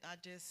mentioned it, I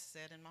just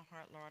said in my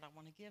heart, Lord, I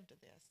want to give to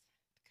this.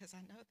 Because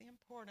I know the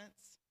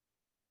importance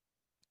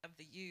of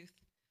the youth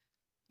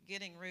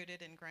getting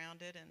rooted and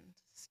grounded and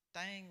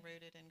staying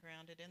rooted and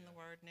grounded in the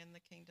Word and in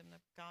the kingdom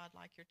of God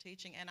like you're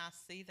teaching. And I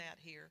see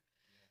that here,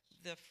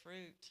 the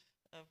fruit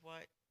of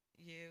what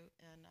you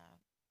and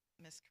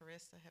Miss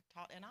Carissa have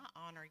taught. And I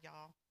honor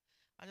y'all.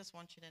 I just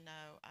want you to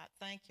know, I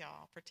thank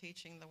y'all for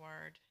teaching the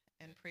Word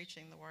and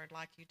preaching the Word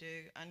like you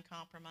do,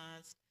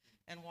 uncompromised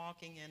and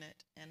walking in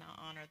it. And I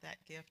honor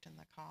that gift and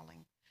the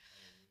calling.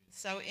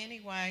 So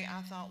anyway,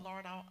 I thought,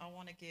 Lord, I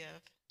want to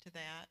give to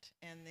that.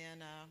 And then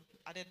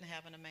I didn't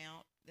have an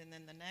amount. And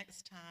then the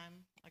next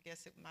time, I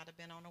guess it might have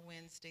been on a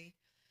Wednesday,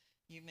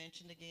 you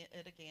mentioned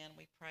it again.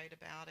 We prayed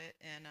about it.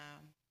 And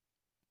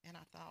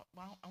I thought,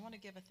 well, I want to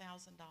give $1,000.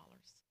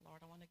 Lord,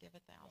 I want to give $1,000.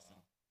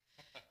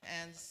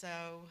 And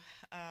so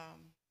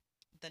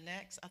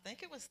I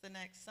think it was the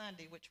next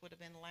Sunday, which would have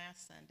been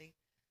last Sunday,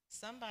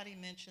 somebody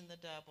mentioned the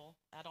double.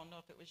 I don't know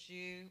if it was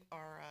you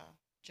or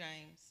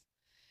James.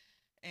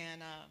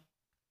 And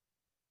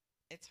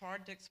it's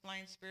hard to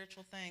explain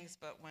spiritual things,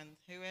 but when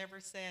whoever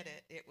said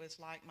it, it was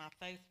like my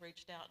faith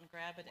reached out and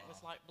grabbed it. Wow. It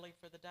was like believe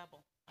for the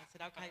double. I said,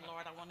 okay,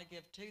 Lord, I want to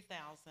give $2,000.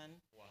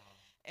 Wow.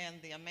 And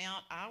the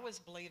amount I was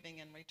believing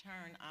in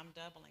return, I'm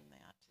doubling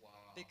that. Wow.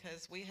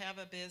 Because we have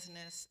a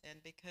business, and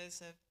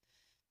because of,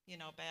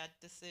 bad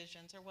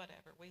decisions or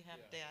whatever, we have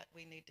debt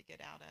we need to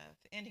get out of.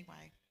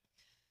 Anyway,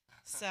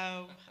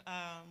 so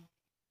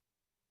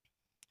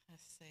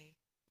let's see,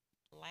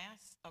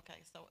 okay,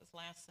 so it was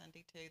last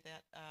Sunday too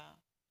that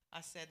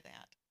I said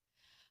that.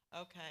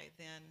 Okay,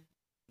 then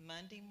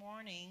Monday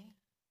morning,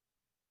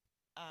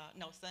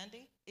 no,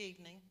 Sunday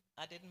evening,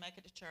 I didn't make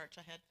it to church.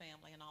 I had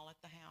family and all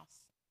at the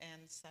house.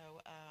 And so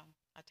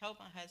I told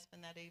my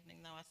husband that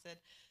evening, though, I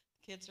said,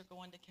 the kids are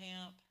going to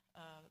camp,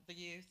 the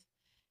youth,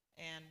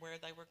 and where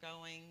they were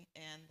going,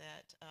 and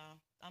that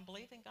I'm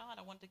believing God.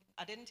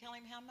 I didn't tell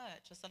him how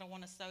much. I said, I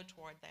want to sow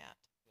toward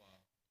that. Wow.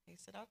 He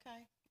said,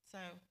 okay.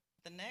 So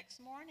the next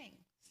morning,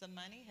 some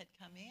money had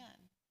come in.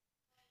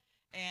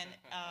 And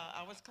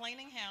I was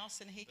cleaning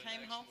house, and he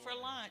came home for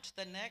lunch.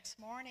 The next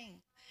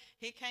morning,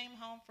 he came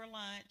home for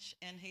lunch,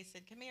 and he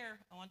said, come here,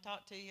 I want to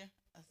talk to you.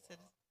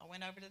 I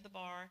went over to the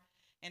bar,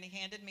 and he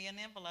handed me an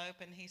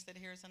envelope, and he said,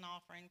 here's an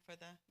offering for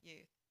the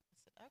youth. I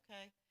said,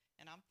 okay.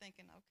 And I'm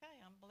thinking, okay,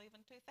 I'm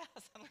believing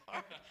 2,000,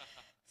 Lord.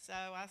 So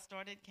I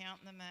started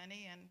counting the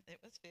money, and it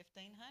was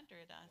 1,500.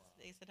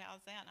 He said,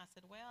 how's that? And I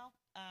said, well,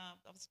 I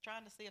was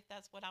trying to see if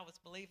that's what I was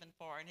believing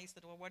for. And he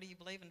said, well, what are you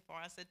believing for?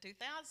 I said,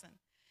 2,000.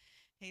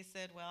 He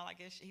said, well, I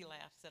guess, he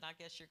laughed, said, I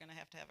guess you're going to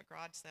have a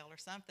garage sale or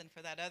something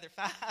for that other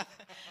 5.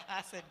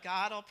 I said,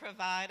 God will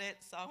provide it.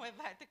 So I went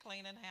back to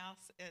cleaning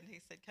house, and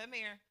he said, come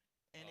here.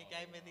 And he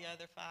gave me the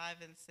other 5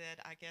 and said,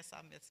 I guess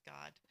I miss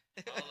God.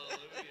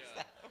 Hallelujah.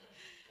 So,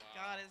 wow.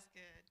 God is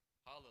good.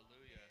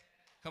 Hallelujah.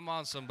 Come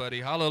on,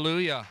 somebody.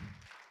 Hallelujah.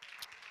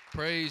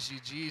 Praise you,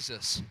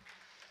 Jesus.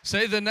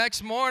 Say the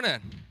next morning,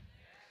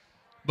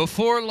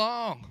 before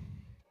long.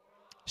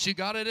 She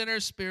got it in her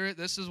spirit.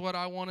 This is what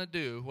I want to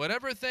do.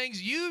 Whatever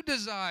things you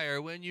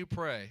desire when you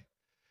pray.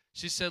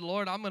 She said,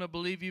 Lord, I'm going to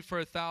believe you for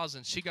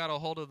 1,000. She got a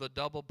hold of the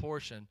double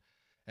portion.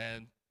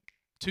 And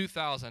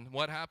 2,000.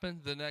 What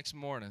happened? The next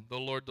morning, the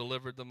Lord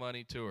delivered the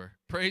money to her.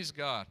 Praise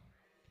God.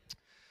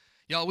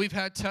 Y'all, we've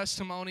had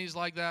testimonies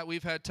like that.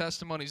 We've had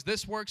testimonies.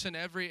 This works in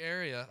every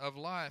area of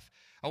life.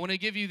 I want to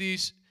give you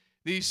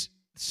these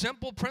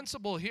simple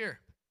principle here.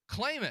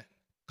 Claim it.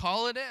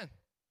 Call it in.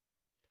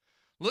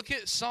 Look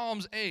at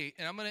Psalms 8,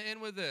 and I'm going to end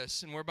with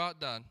this, and we're about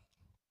done.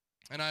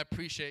 And I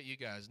appreciate you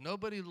guys.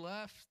 Nobody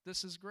left.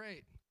 This is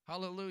great.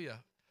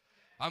 Hallelujah.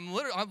 I'm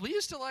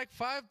used to like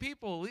 5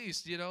 people at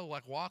least,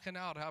 like walking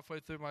out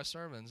halfway through my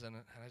sermons, and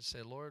I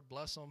say, Lord,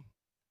 bless them.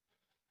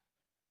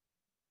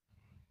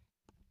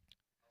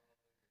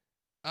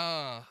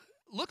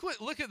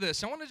 Look at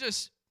this. I want to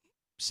just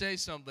say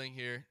something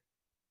here,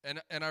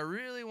 and I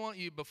really want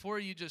you, before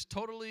you just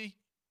totally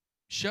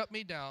shut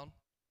me down,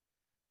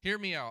 hear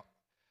me out.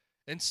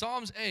 In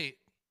Psalms 8,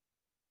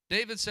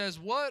 David says,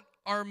 what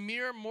are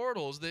mere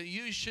mortals that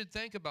you should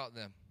think about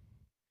them?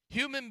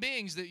 Human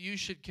beings that you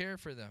should care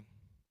for them.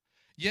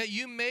 Yet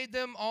you made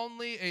them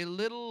only a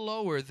little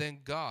lower than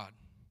God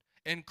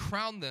and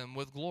crowned them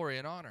with glory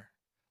and honor.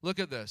 Look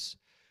at this.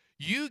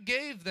 You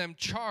gave them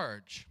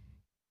charge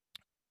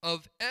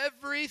of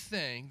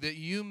everything that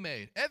you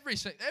made.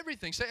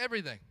 Everything. Say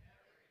everything.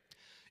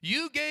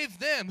 You gave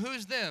them,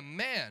 who's them?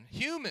 Man,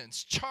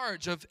 humans,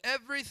 charge of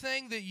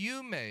everything that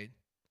you made,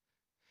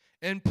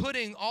 and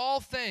putting all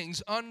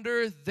things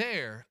under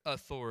their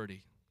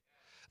authority.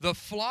 The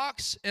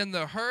flocks and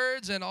the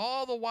herds and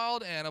all the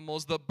wild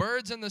animals, the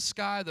birds in the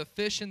sky, the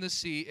fish in the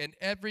sea, and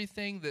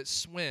everything that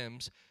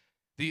swims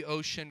the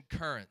ocean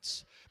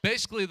currents.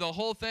 Basically, the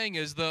whole thing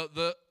is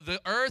the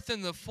earth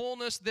and the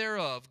fullness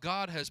thereof,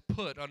 God has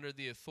put under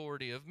the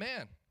authority of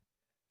man.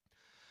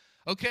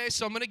 Okay,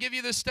 so I'm going to give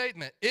you this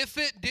statement. If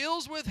it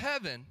deals with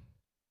heaven,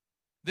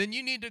 then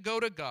you need to go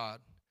to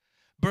God.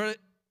 But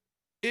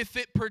if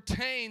it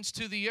pertains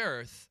to the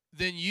earth,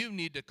 then you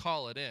need to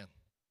call it in.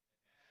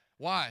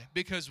 Why?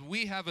 Because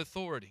we have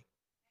authority.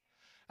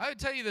 I would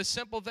tell you the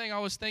simple thing I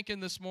was thinking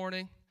this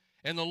morning,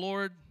 and the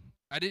Lord,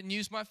 I didn't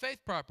use my faith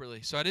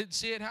properly, so I didn't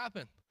see it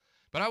happen.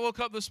 But I woke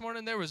up this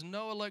morning, there was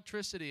no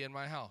electricity in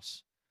my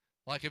house.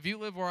 Like if you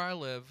live where I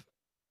live,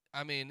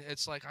 I mean,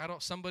 it's like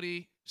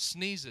somebody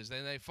sneezes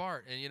and they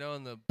fart,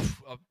 and the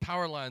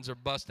power lines are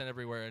busting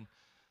everywhere, and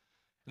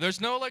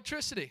there's no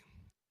electricity.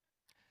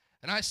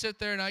 And I sit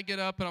there and I get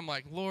up and I'm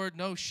like, Lord,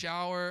 no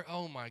shower.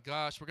 Oh my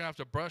gosh, we're going to have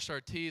to brush our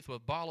teeth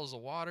with bottles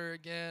of water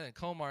again and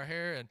comb our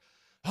hair. And,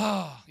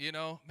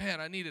 man,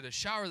 I needed a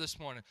shower this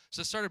morning. So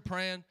I started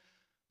praying,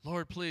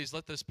 Lord, please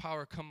let this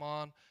power come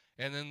on.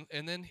 And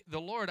then the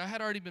Lord, I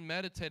had already been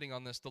meditating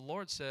on this. The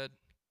Lord said,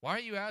 why are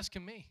you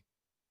asking me?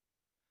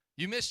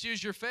 You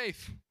misuse your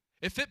faith.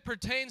 If it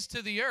pertains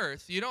to the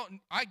earth,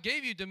 I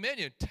gave you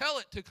dominion. Tell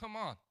it to come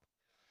on.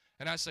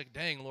 And I was like,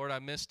 dang, Lord, I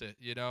missed it,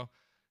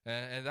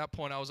 And at that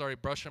point, I was already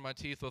brushing my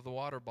teeth with a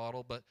water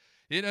bottle. But,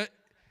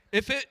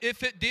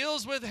 if it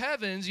deals with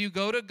heavens, you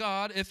go to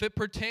God. If it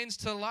pertains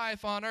to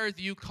life on earth,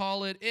 you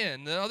call it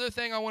in. The other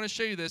thing I want to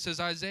show you this is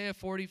Isaiah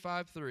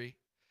 45:3.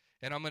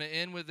 And I'm going to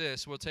end with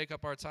this. We'll take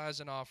up our tithes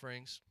and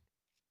offerings.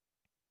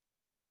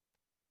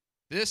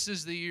 This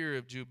is the year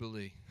of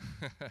Jubilee.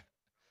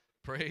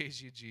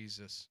 Praise you,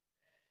 Jesus.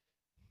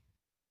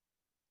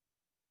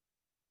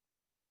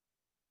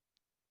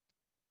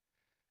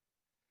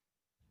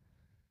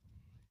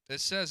 It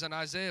says in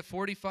Isaiah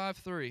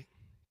 45:3,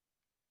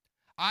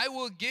 I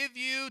will give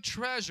you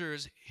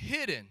treasures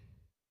hidden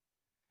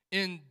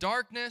in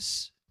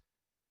darkness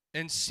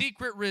and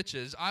secret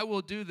riches. I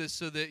will do this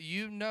so that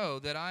you know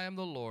that I am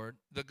the Lord,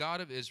 the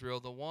God of Israel,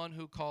 the one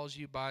who calls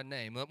you by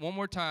name. One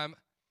more time.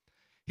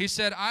 He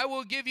said, I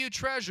will give you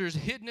treasures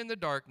hidden in the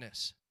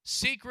darkness,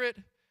 secret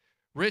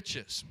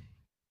riches.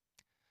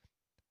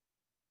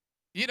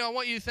 You know, I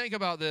want you to think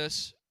about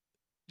this,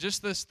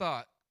 just this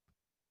thought.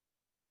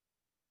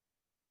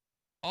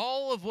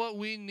 All of what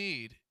we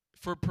need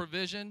for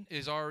provision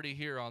is already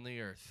here on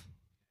the earth,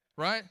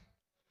 right?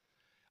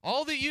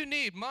 All that you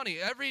need, money,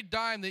 every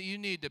dime that you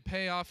need to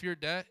pay off your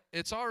debt,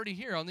 it's already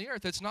here on the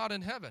earth. It's not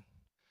in heaven.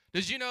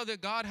 Did you know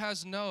that God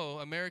has no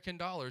American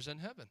dollars in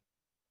heaven?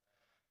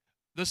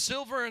 The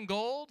silver and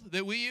gold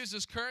that we use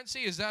as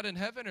currency, is that in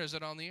heaven or is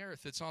it on the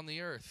earth? It's on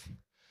the earth.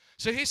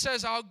 So he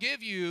says, I'll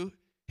give you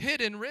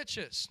hidden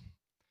riches.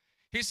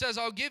 He says,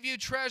 I'll give you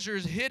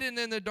treasures hidden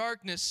in the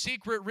darkness,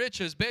 secret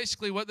riches.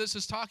 Basically, what this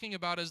is talking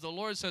about is the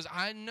Lord says,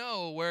 I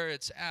know where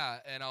it's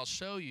at, and I'll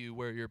show you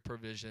where your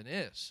provision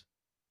is.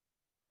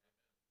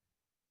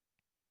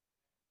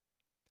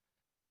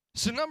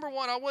 So number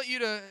one, I want you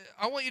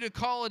to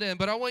call it in,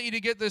 but I want you to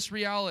get this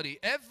reality.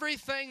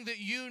 Everything that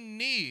you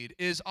need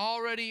is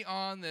already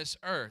on this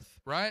earth,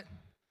 right?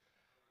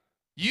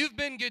 You've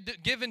been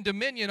given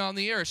dominion on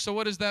the earth. So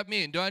what does that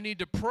mean? Do I need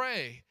to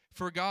pray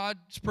for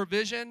God's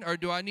provision, or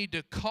do I need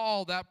to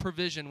call that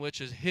provision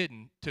which is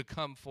hidden to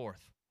come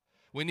forth?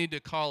 We need to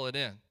call it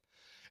in.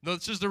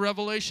 This is the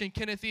revelation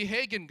Kenneth E.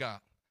 Hagin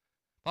got.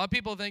 A lot of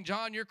people think,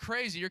 John, you're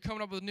crazy. You're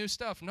coming up with new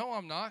stuff. No,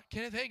 I'm not.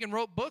 Kenneth Hagin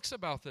wrote books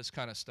about this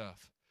kind of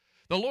stuff.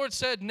 The Lord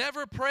said,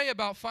 never pray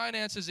about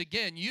finances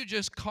again. You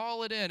just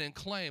call it in and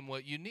claim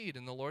what you need.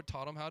 And the Lord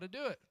taught him how to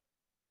do it.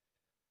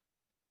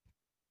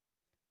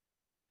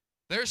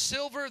 There's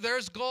silver,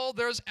 there's gold,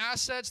 there's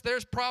assets,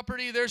 there's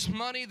property, there's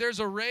money,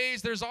 there's a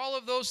raise, there's all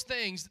of those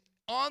things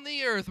on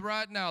the earth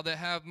right now that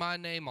have my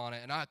name on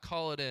it. And I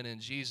call it in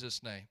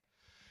Jesus' name.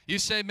 You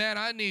say, man,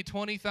 I need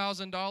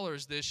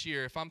 $20,000 this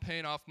year if I'm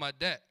paying off my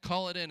debt.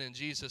 Call it in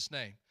Jesus'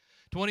 name.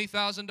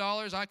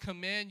 $20,000, I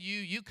command you,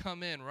 you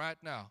come in right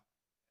now.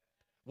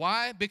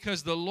 Why?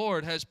 Because the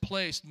Lord has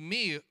placed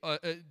me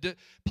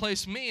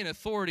in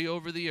authority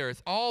over the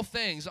earth. All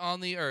things on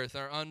the earth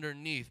are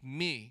underneath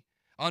me,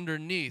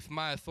 underneath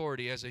my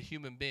authority as a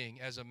human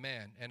being, as a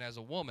man, and as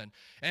a woman.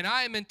 And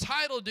I am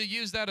entitled to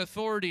use that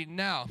authority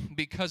now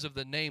because of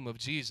the name of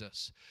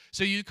Jesus.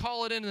 So you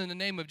call it in the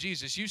name of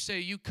Jesus. You say,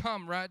 you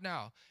come right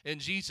now in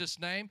Jesus'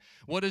 name.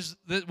 What does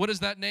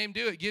that name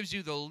do? It gives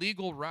you the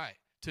legal right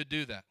to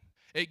do that.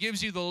 It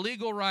gives you the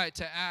legal right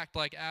to act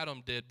like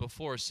Adam did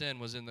before sin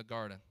was in the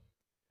garden.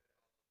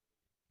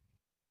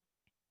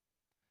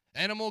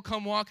 Animal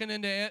come walking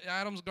into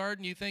Adam's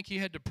garden, you think he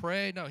had to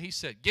pray? No, he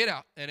said, get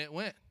out, and it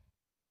went.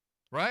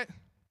 Right?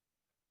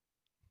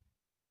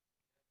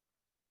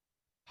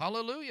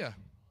 Hallelujah.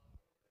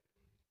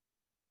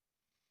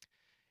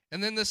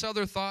 And then this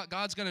other thought,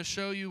 God's going to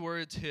show you where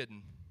it's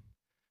hidden.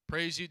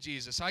 Praise you,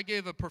 Jesus. I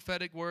gave a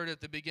prophetic word at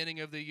the beginning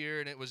of the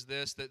year, and it was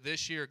this, that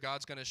this year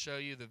God's going to show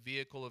you the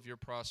vehicle of your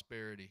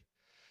prosperity.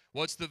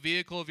 What's the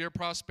vehicle of your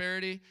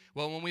prosperity?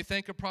 Well, when we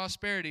think of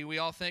prosperity, we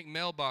all think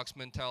mailbox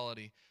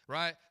mentality,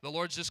 right? The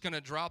Lord's just going to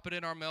drop it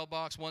in our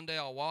mailbox. One day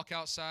I'll walk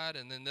outside,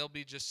 and then there'll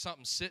be just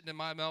something sitting in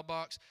my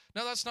mailbox.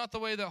 No, that's not the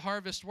way that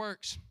harvest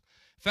works.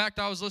 In fact,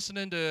 I was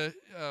listening to,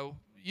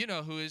 you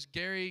know who is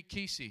Gary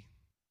Kesey.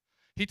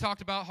 He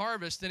talked about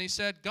harvest, and he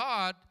said,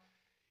 God,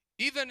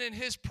 even in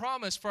his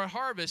promise for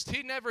harvest,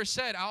 he never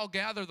said, I'll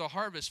gather the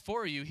harvest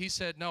for you. He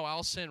said, no,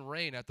 I'll send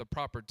rain at the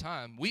proper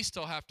time. We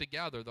still have to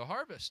gather the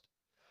harvest.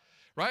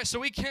 Right? So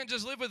we can't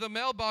just live with a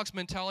mailbox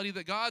mentality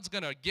that God's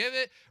going to give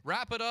it,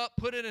 wrap it up,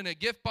 put it in a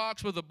gift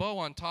box with a bow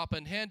on top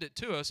and hand it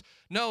to us.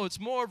 No, it's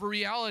more of a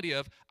reality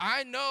of,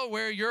 I know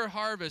where your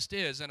harvest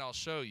is and I'll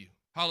show you.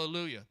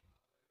 Hallelujah.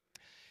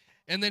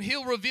 And then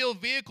he'll reveal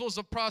vehicles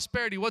of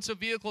prosperity. What's a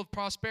vehicle of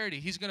prosperity?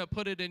 He's going to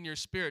put it in your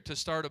spirit to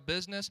start a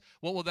business.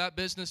 What will that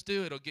business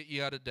do? It'll get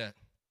you out of debt.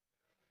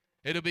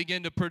 It'll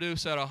begin to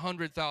produce at a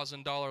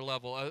 $100,000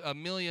 level, a $1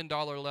 million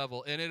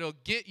level, and it'll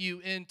get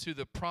you into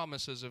the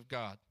promises of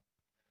God.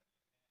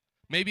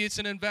 Maybe it's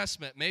an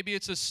investment. Maybe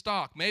it's a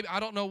stock. Maybe I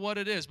don't know what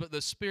it is, but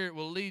the Spirit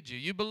will lead you.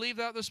 You believe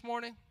that this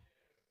morning?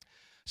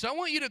 So I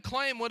want you to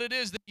claim what it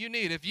is that you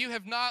need. If you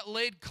have not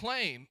laid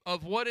claim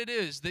of what it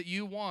is that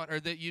you want or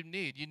that you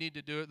need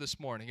to do it this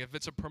morning. If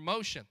it's a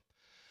promotion.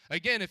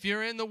 Again, if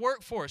you're in the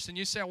workforce and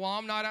you say, well,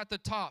 I'm not at the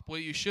top, well,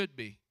 you should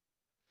be.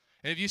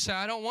 And if you say,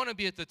 I don't want to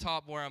be at the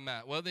top where I'm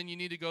at, well, then you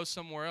need to go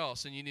somewhere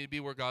else and you need to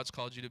be where God's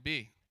called you to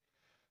be.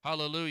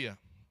 Hallelujah.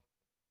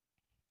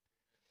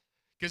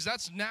 Because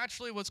that's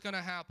naturally what's going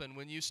to happen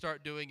when you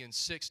start doing in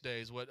 6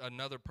 days what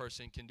another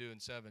person can do in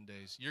 7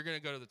 days. You're going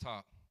to go to the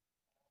top.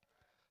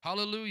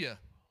 Hallelujah.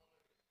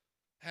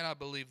 And I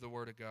believe the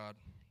word of God.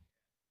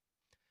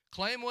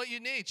 Claim what you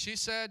need. She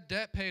said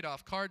debt paid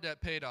off, car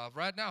debt paid off.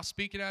 Right now,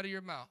 speak it out of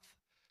your mouth.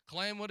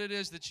 Claim what it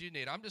is that you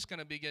need. I'm just going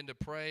to begin to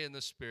pray in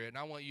the Spirit, and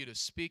I want you to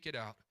speak it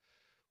out.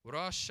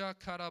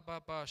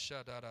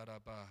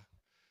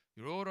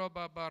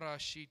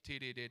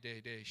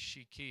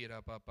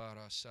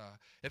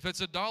 If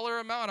it's a dollar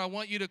amount, I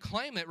want you to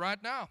claim it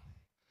right now.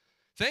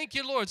 Thank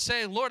you, Lord.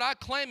 Say, Lord, I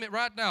claim it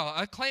right now.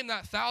 I claim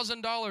that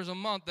 $1,000 a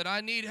month that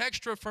I need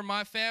extra for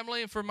my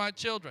family and for my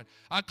children.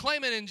 I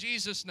claim it in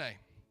Jesus' name.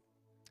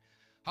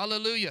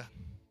 Hallelujah.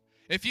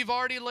 If you've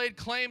already laid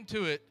claim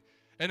to it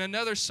in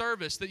another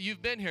service that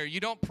you've been here, you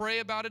don't pray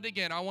about it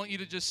again. I want you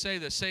to just say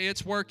this. Say,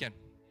 it's working.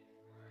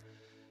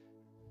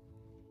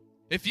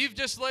 If you've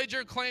just laid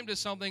your claim to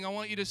something, I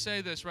want you to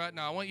say this right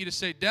now. I want you to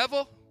say,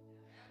 devil,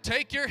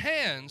 take your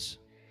hands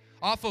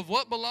off of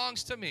what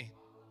belongs to me.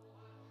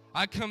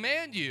 I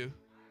command you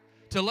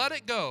to let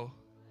it go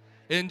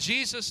in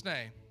Jesus'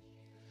 name.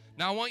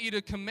 Now I want you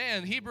to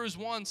command. Hebrews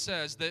 1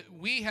 says that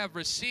we have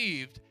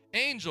received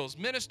angels,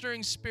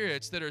 ministering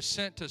spirits that are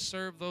sent to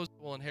serve those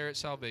who will inherit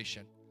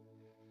salvation.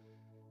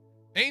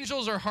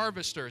 Angels are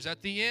harvesters.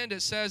 At the end,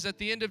 it says, at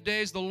the end of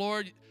days, the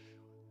Lord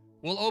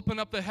will open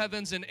up the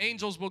heavens and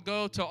angels will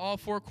go to all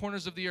four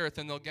corners of the earth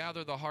and they'll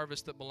gather the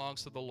harvest that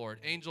belongs to the Lord.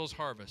 Angels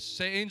harvest.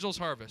 Say angels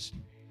harvest.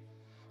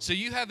 So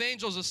you have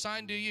angels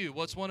assigned to you.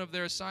 What's one of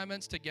their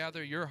assignments? To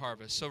gather your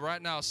harvest. So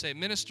right now, say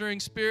ministering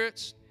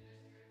spirits.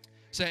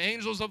 Say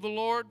angels of the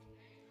Lord.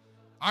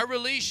 I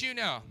release you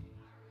now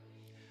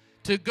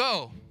to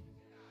go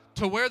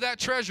to where that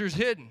treasure is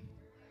hidden,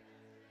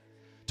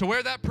 to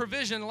where that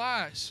provision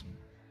lies,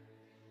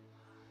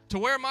 to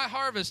where my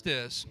harvest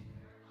is.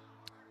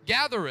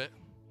 Gather it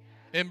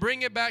and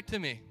bring it back to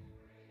me.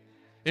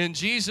 In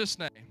Jesus'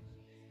 name.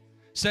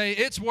 Say,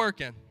 it's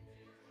working.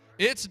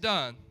 It's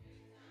done.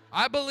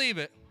 I believe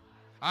it.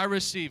 I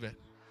receive it.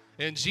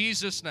 In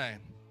Jesus' name.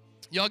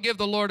 Y'all give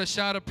the Lord a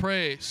shout of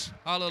praise.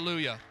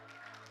 Hallelujah.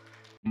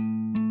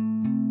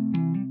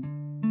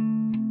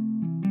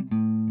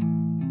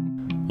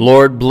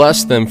 Lord,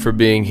 bless them for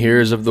being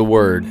hearers of the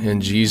word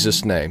in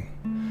Jesus'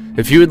 name.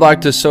 If you would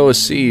like to sow a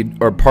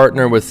seed or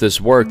partner with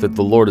this work that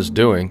the Lord is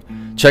doing,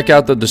 check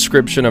out the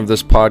description of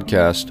this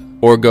podcast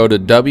or go to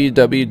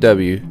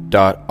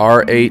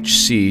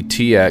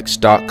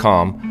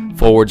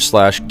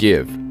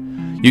www.rhctx.com/give.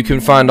 You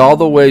can find all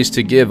the ways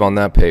to give on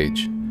that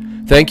page.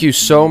 Thank you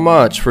so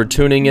much for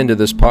tuning into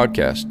this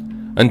podcast.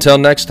 Until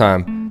next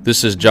time,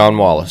 this is John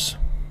Wallace.